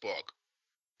Facebook.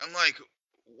 I'm like,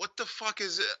 what the fuck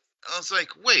is it? I was like,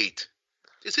 wait,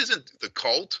 this isn't the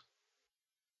Cult.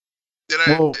 Then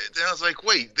I was like,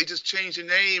 wait, they just changed the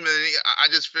name, and I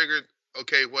just figured,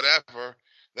 okay, whatever.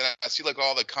 Then I see like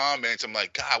all the comments. I'm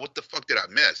like, God, what the fuck did I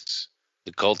miss?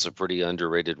 The Cult's a pretty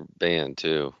underrated band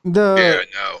too. Yeah,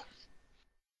 no.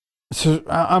 So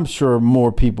I'm sure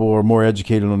more people are more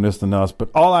educated on this than us, but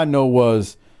all I know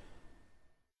was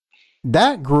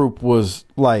that group was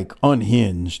like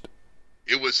unhinged.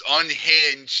 It was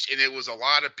unhinged, and it was a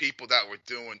lot of people that were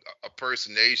doing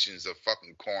impersonations of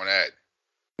fucking Cornette.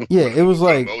 Yeah, it was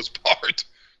like, for the most part,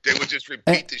 they would just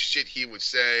repeat the shit he would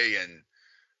say, and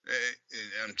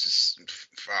I'm just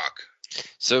fuck.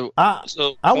 So I was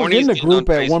in the group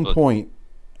at one point,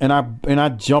 and I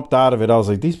jumped out of it. I was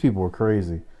like, these people are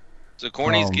crazy. So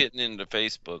Corny's getting into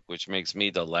Facebook, which makes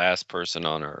me the last person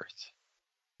on earth.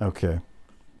 Okay,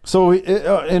 so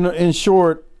in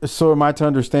short, so am I to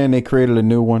understand they created a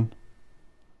new one?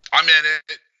 I'm in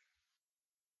it.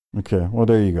 Okay, well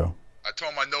there you go. I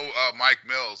told him I know Mike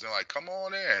Mills. They're like, come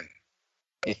on in.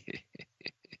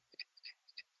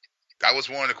 That was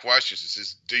one of the questions. It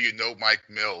says, do you know Mike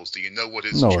Mills? Do you know what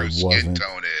his true skin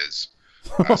tone is?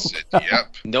 I said,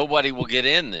 yep. Nobody will get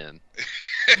in then.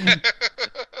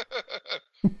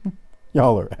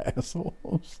 Y'all are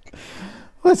assholes.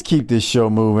 Let's keep this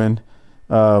show moving.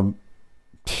 If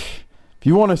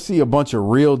you want to see a bunch of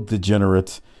real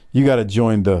degenerates, you got to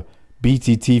join the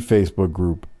BTT Facebook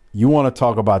group. You want to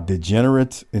talk about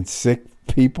degenerates and sick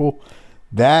people?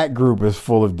 That group is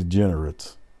full of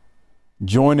degenerates.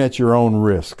 Join at your own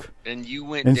risk. And you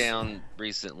went down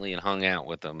recently and hung out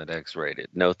with them at X-Rated.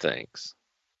 No thanks.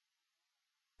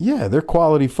 Yeah, they're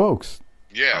quality folks.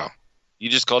 Yeah. You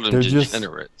just called them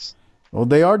degenerates. Well,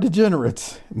 they are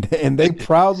degenerates, and they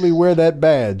proudly wear that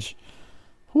badge.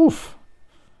 Oof.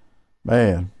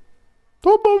 Man.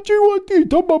 Talk about GYD.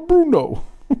 Talk about Bruno.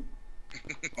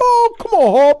 Oh, come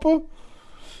on, Harper.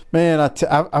 Man, I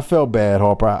felt bad,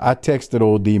 Harper. I texted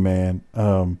old D, man.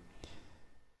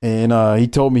 And he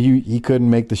told me he couldn't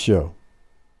make the show.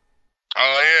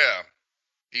 Oh, yeah.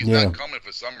 He's not coming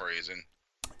for some reason.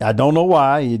 I don't know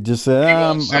why. He just said,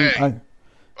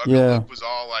 yeah. Luke was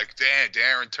all like,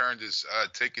 Darren turned his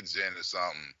tickets in or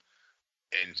something.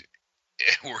 And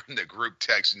we're in the group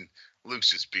text, and Luke's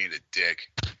just being a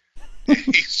dick.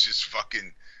 He's just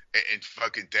fucking, and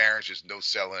fucking Darren's just no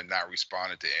selling, not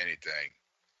responding to anything.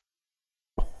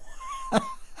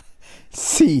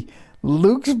 See,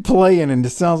 Luke's playing, and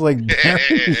it sounds like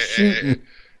Darren's shooting.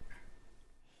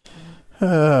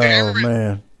 Oh,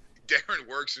 man. Darren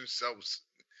works himself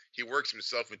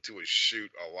into a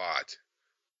shoot a lot.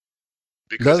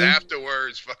 Because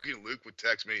afterwards, fucking Luke would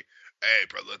text me, hey,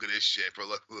 bro, look at this shit, bro.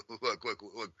 Look. I'm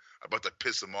about to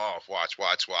piss him off. Watch.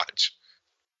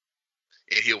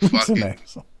 And he'll fucking,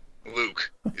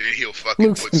 Luke, and he'll fucking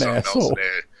Luke's put something else in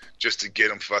there just to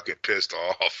get him fucking pissed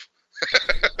off.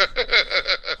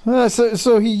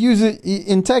 So he uses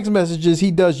in text messages.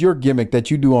 He does your gimmick that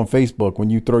you do on Facebook when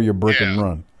you throw your brick and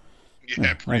run.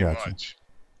 Yeah, pretty much.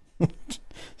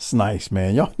 It's nice,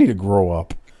 man. Y'all need to grow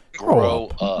up. Grow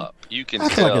up. You can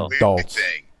Act tell. like adults.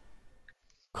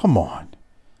 Come on.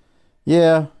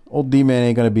 Yeah, old D-Man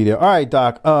ain't gonna be there. All right,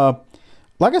 Doc.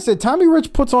 Like I said, Tommy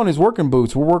Rich puts on his working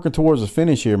boots. We're working towards a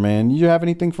finish here, man. You have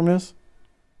anything from this?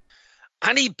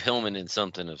 I need Pillman in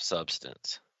something of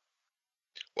substance.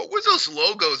 What was those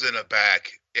logos in the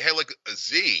back? It had like a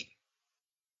Z.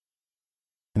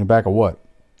 In the back of what?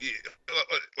 Yeah,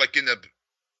 like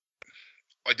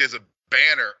there's a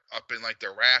banner up in like the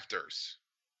rafters.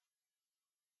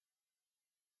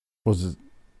 Was it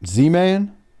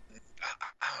Z-Man?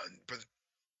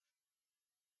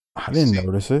 I didn't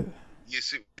notice it. You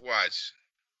see, watch.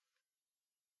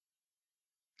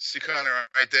 See kind of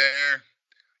right there?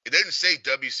 It doesn't say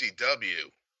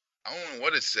WCW. I don't know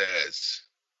what it says.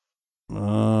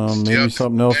 maybe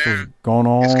something else was going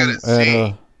on at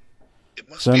it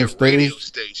must center be a radio stage.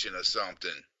 station or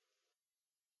something.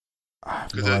 I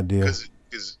have no idea. Because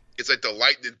it's like the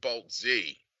lightning bolt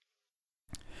Z.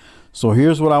 So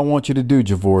here's what I want you to do,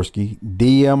 Javorsky.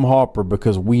 DM Harper,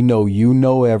 because we know you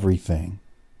know everything.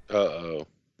 Uh-oh.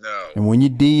 No. And when you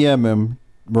DM him,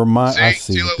 remind. I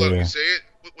see it look, there. you see it?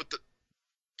 With the,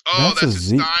 that's a the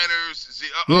Z. Steiners. Z,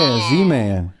 yeah,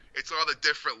 Z-Man. It's all the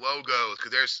different logos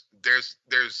because there's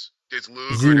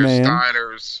Luger, Z-Man. there's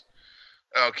Steiners.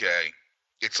 Okay,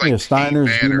 it's like Steiners,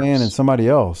 Z-Man, and somebody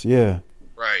else. Yeah.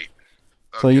 Right.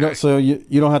 Okay. So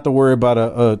you don't have to worry about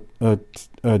a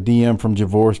DM from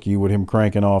Javorsky with him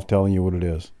cranking off telling you what it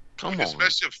is. Come on.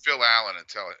 Especially if Phil Allen and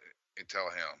tell him.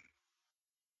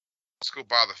 Let's go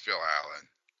bother Phil Allen.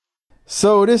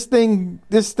 So this thing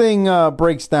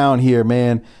breaks down here,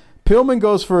 man. Pillman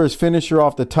goes for his finisher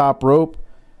off the top rope,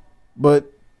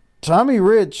 but Tommy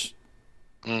Rich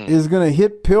is going to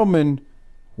hit Pillman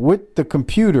with the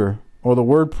computer or the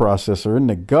word processor in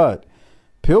the gut.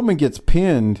 Pillman gets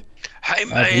pinned. Hey,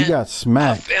 man, he got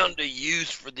smacked. I found a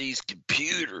use for these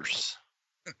computers.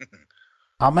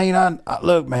 I mean, I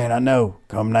look, man, I know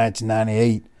come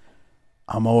 1998,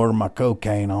 I'm going to order my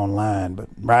cocaine online, but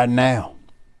right now,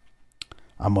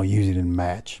 I'm going to use it in the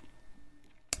match.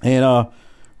 And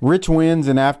Rich wins,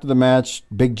 and after the match,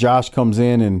 Big Josh comes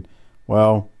in, and,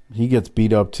 well, he gets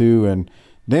beat up too, and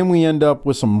then we end up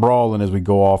with some brawling as we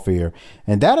go off here.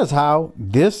 And that is how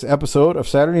this episode of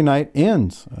Saturday Night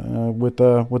ends, with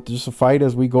just a fight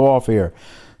as we go off here.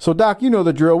 So, Doc, you know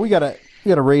the drill. We gotta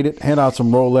rate it, hand out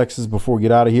some Rolexes before we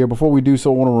get out of here. Before we do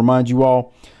so, I want to remind you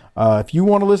all, if you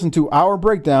want to listen to our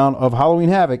breakdown of Halloween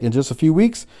Havoc in just a few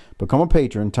weeks, become a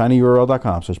patron,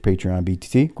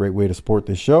 tinyurl.com/PatreonBTT. Great way to support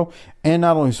this show. And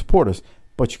not only support us,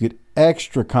 but you get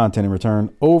extra content in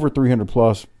return, over 300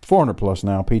 plus, 400 plus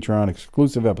now, Patreon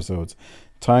exclusive episodes.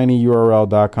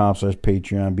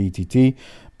 tinyurl.com/PatreonBTT.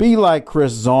 Be like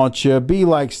Chris Zoncha, be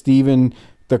like Steven,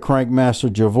 the Crankmaster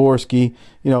Javorsky,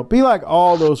 be like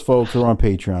all those folks who are on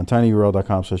Patreon,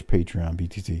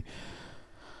 tinyurl.com/PatreonBTT.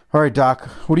 All right, Doc,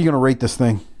 what are you going to rate this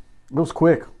thing? It was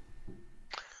quick.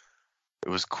 It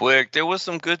was quick. There was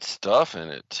some good stuff in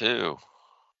it, too.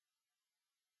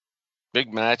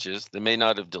 Big matches. They may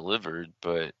not have delivered,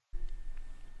 but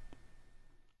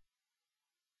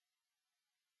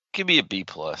give me a B+.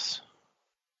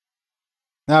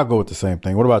 I'll go with the same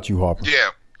thing. What about you, Harper?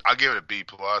 Yeah, I'll give it a B+.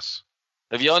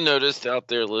 Have y'all noticed out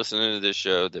there listening to this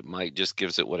show that Mike just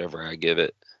gives it whatever I give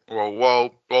it?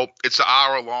 Well, it's an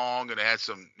hour long, and it had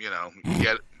some, you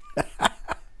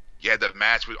had the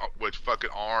match with fucking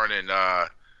Arn and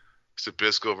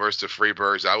Sabisco versus the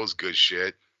Freebirds. That was good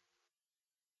shit.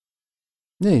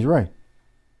 Yeah, he's right.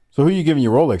 So who are you giving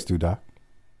your Rolex to, Doc?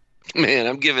 Man,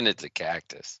 I'm giving it to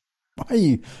Cactus. Why are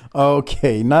you?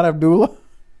 Okay, not Abdullah?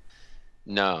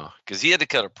 No, because he had to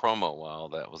cut a promo while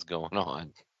that was going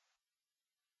on.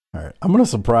 All right, I'm going to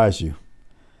surprise you.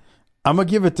 I'm going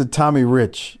to give it to Tommy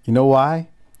Rich. You know why?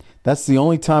 That's the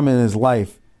only time in his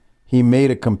life he made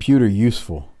a computer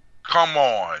useful. Come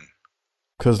on.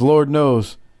 Because Lord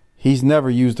knows he's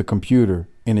never used a computer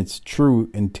in its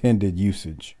true intended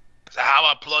usage. So how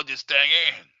I plug this thing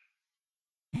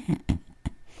in?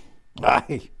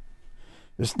 Hey,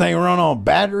 this thing run on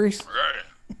batteries? Right.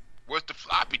 Where's the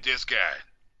floppy disk at?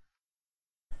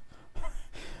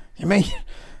 You mean,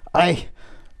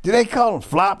 do they call them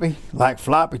floppy? Like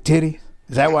floppy titties?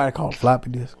 Is that why they call it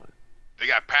floppy disk? They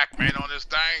got Pac-Man on this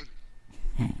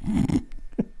thing?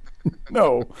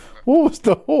 No. What was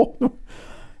the whole...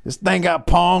 This thing got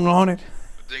Pong on it?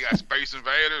 They got Space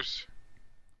Invaders?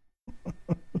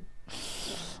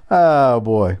 Oh,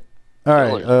 boy. All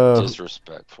right.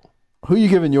 Disrespectful. Who you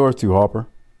giving yours to, Harper?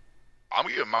 I'm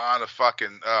giving mine to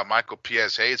fucking Michael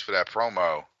P.S. Hayes for that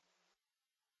promo.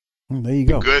 There you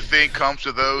go. Good thing comes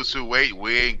to those who wait.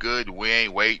 We ain't good. We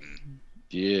ain't waiting.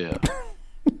 Yeah.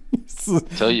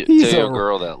 Tell your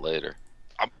girl that later.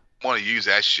 I want to use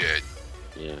that shit.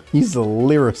 Yeah. He's a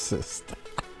lyricist.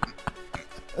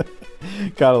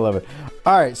 Gotta love it.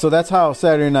 All right, so that's how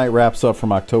Saturday Night wraps up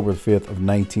from October 5th of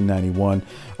 1991.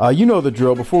 You know the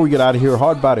drill. Before we get out of here,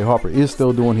 Hardbody Harper is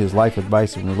still doing his life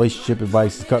advice and relationship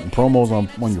advice. He's cutting promos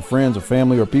on your friends or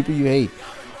family or people you hate.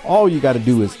 All you got to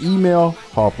do is email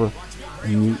Harper,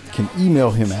 and you can email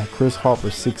him at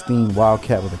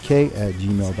chrisharper16wildcat with a K at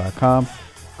gmail.com.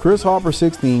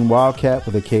 chrisharper16wildcat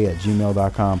with a K at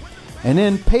gmail.com. And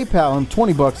then PayPal him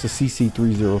 $20 to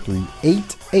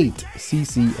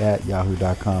cc30388cc at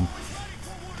yahoo.com.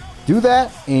 Do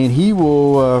that, and he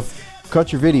will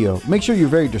cut your video. Make sure you're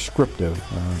very descriptive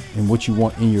in what you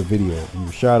want in your video, in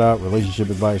your shout out,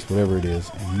 relationship advice, whatever it is,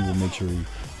 and he will make sure he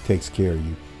takes care of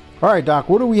you. All right, Doc,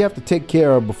 what do we have to take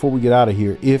care of before we get out of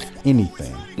here, if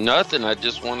anything? Nothing. I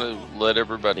just want to let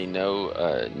everybody know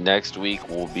next week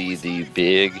will be the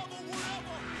big,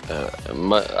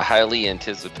 highly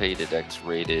anticipated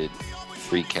X-rated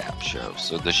recap show.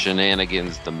 So the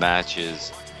shenanigans, the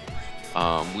matches,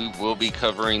 we will be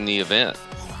covering the event.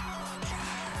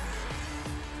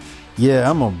 Yeah,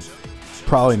 I'm going to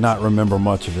probably not remember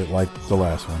much of it like the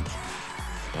last one.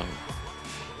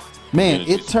 Man,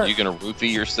 it turned. You gonna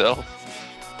roofie yourself?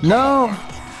 No.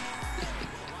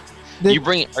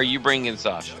 Are you bringing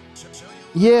Sasha?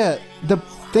 Yeah, the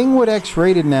thing with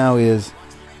X-rated now is,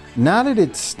 now that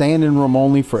it's standing room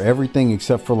only for everything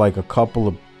except for like a couple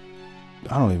of,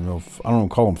 I don't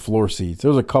call them floor seats.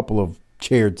 There's a couple of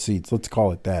chaired seats. Let's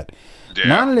call it that. Yeah.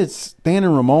 Now that it's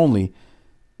standing room only,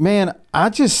 man, I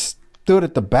just stood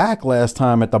at the back last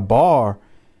time at the bar,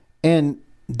 and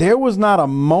there was not a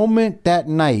moment that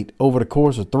night over the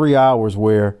course of 3 hours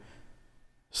where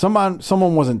someone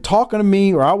wasn't talking to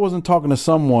me or I wasn't talking to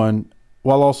someone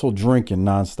while also drinking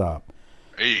nonstop.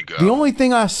 There you go. The only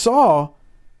thing I saw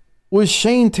was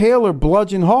Shane Taylor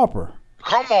bludgeon Harper.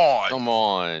 Come on. Come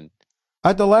on.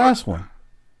 At the last one.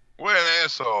 What an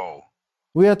asshole.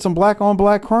 We had some black on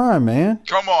black crime, man.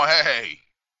 Come on, hey.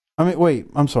 I mean, wait,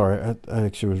 I'm sorry. I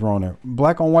actually was wrong there.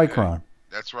 Black on white crime.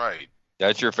 That's right.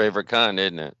 That's your favorite kind,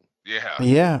 isn't it? Yeah.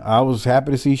 Yeah, I was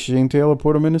happy to see Shane Taylor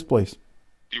put him in his place.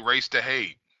 Erase the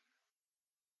hate.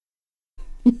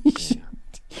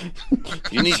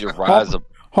 You need to rise up.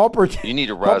 Harper. You need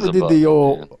to rise up.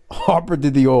 Harper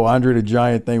did the old Andre the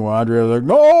Giant thing where Andre was like,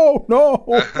 no,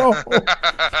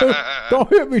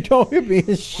 don't hit me.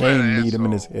 And Shane kneed him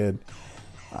in his head.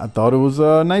 I thought it was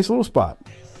a nice little spot.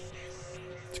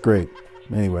 It's great.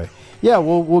 Anyway, yeah,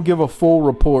 we'll give a full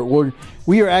report.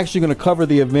 We are actually going to cover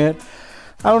the event.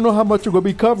 I don't know how much we're going to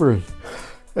be covering.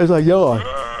 It's like, yo,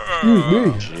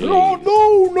 excuse me. No.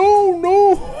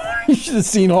 You should have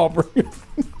seen Harper.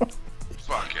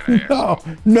 Fucking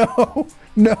No.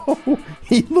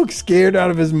 He looked scared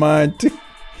out of his mind, too.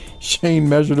 Shane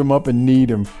measured him up and kneed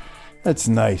him. That's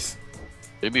nice.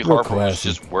 Maybe Harper was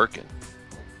just working.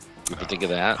 You ever think of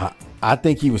that? I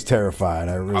think he was terrified.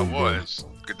 I was.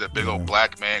 Get that big old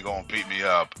black man going to beat me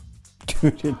up.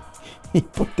 Dude, he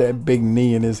put that big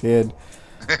knee in his head.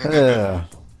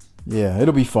 Yeah,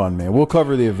 it'll be fun, man. We'll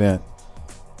cover the event.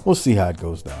 We'll see how it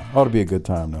goes down. Ought to be a good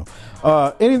time, though.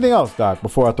 Anything else, Doc,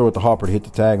 before I throw it to Harper to hit the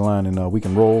tagline and we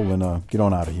can roll and get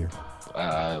on out of here?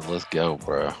 Let's go,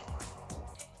 bro.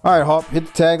 All right, Harp, hit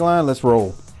the tagline. Let's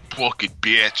roll. Book it,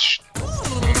 bitch.